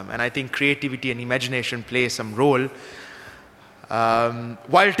 And I think creativity and imagination play some role.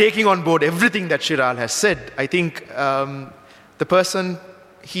 While taking on board everything that Shiral has said, I think the person,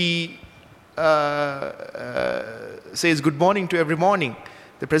 he says good morning to every morning,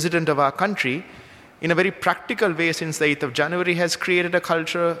 the president of our country, in a very practical way since the 8th of January, has created a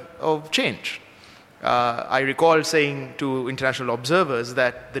culture of change. I recall saying to international observers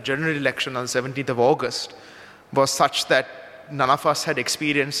that the general election on the 17th of August was such that none of us had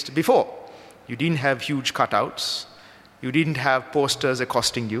experienced before. You didn't have huge cutouts. You didn't have posters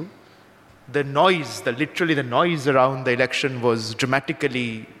accosting you. The noise, literally the noise around the election was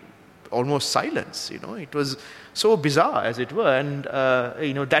dramatically almost silence. It was so bizarre, as it were. And,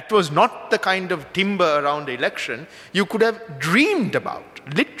 that was not the kind of timber around the election you could have dreamed about,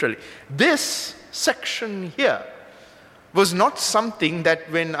 literally. This section here was not something that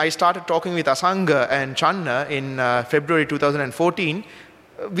when I started talking with Asanga and Channa in February 2014,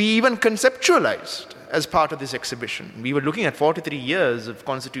 we even conceptualized as part of this exhibition. We were looking at 43 years of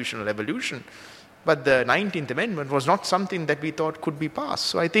constitutional evolution, but the 19th Amendment was not something that we thought could be passed.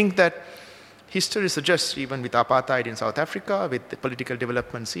 So I think that history suggests, even with apartheid in South Africa, with the political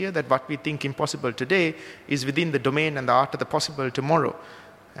developments here, that what we think impossible today is within the domain and the art of the possible tomorrow.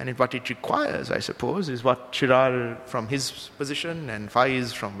 And what it requires, I suppose, is what Shiral from his position and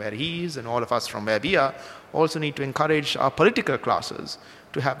Faiz from where he is and all of us from where we are also need to encourage our political classes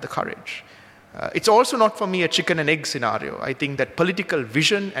to have the courage. It's also not for me a chicken and egg scenario. I think that political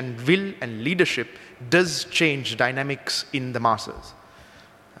vision and will and leadership does change dynamics in the masses.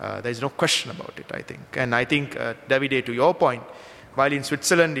 There's no question about it, I think. And I think, Davide, to your point, while in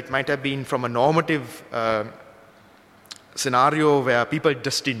Switzerland it might have been from a normative scenario where people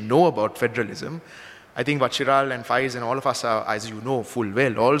just didn't know about federalism, I think what Shiral and Faiz and all of us are, as you know full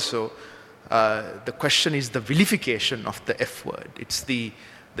well also, the question is the vilification of the F word. It's the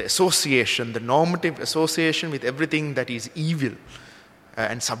association, the normative association with everything that is evil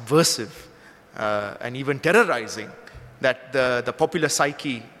and subversive and even terrorizing that the popular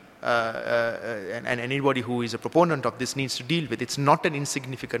psyche and anybody who is a proponent of this needs to deal with. It's not an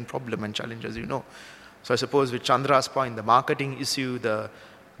insignificant problem and challenge, as you know. So I suppose with Chandra's point, the marketing issue, the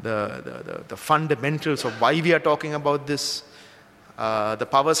fundamentals of why we are talking about this, the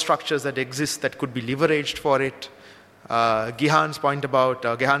power structures that exist that could be leveraged for it, Gehan's point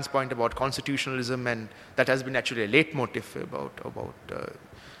about constitutionalism, and that has been actually a leitmotif about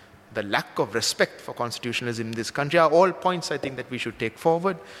the lack of respect for constitutionalism in this country, are all points I think that we should take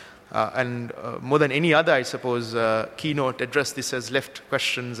forward. And more than any other, I suppose, keynote address, this has left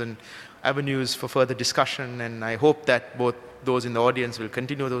questions and avenues for further discussion, and I hope that both those in the audience will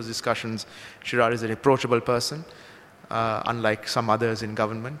continue those discussions. Shiral is an approachable person. unlike some others in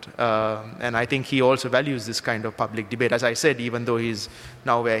government. And I think he also values this kind of public debate. As I said, even though he's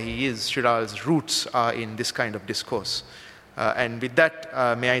now where he is, Shiral's roots are in this kind of discourse. And with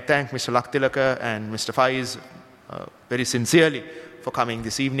that, may I thank Mr. Laktilaka and Mr. Faiz very sincerely for coming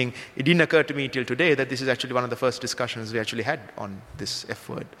this evening. It didn't occur to me till today that this is actually one of the first discussions we actually had on this F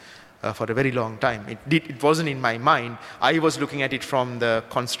word for a very long time. It wasn't in my mind. I was looking at it from the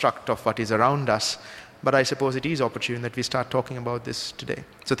construct of what is around us, but I suppose it is opportune that we start talking about this today.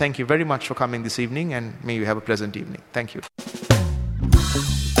 So thank you very much for coming this evening, and may you have a pleasant evening. Thank you.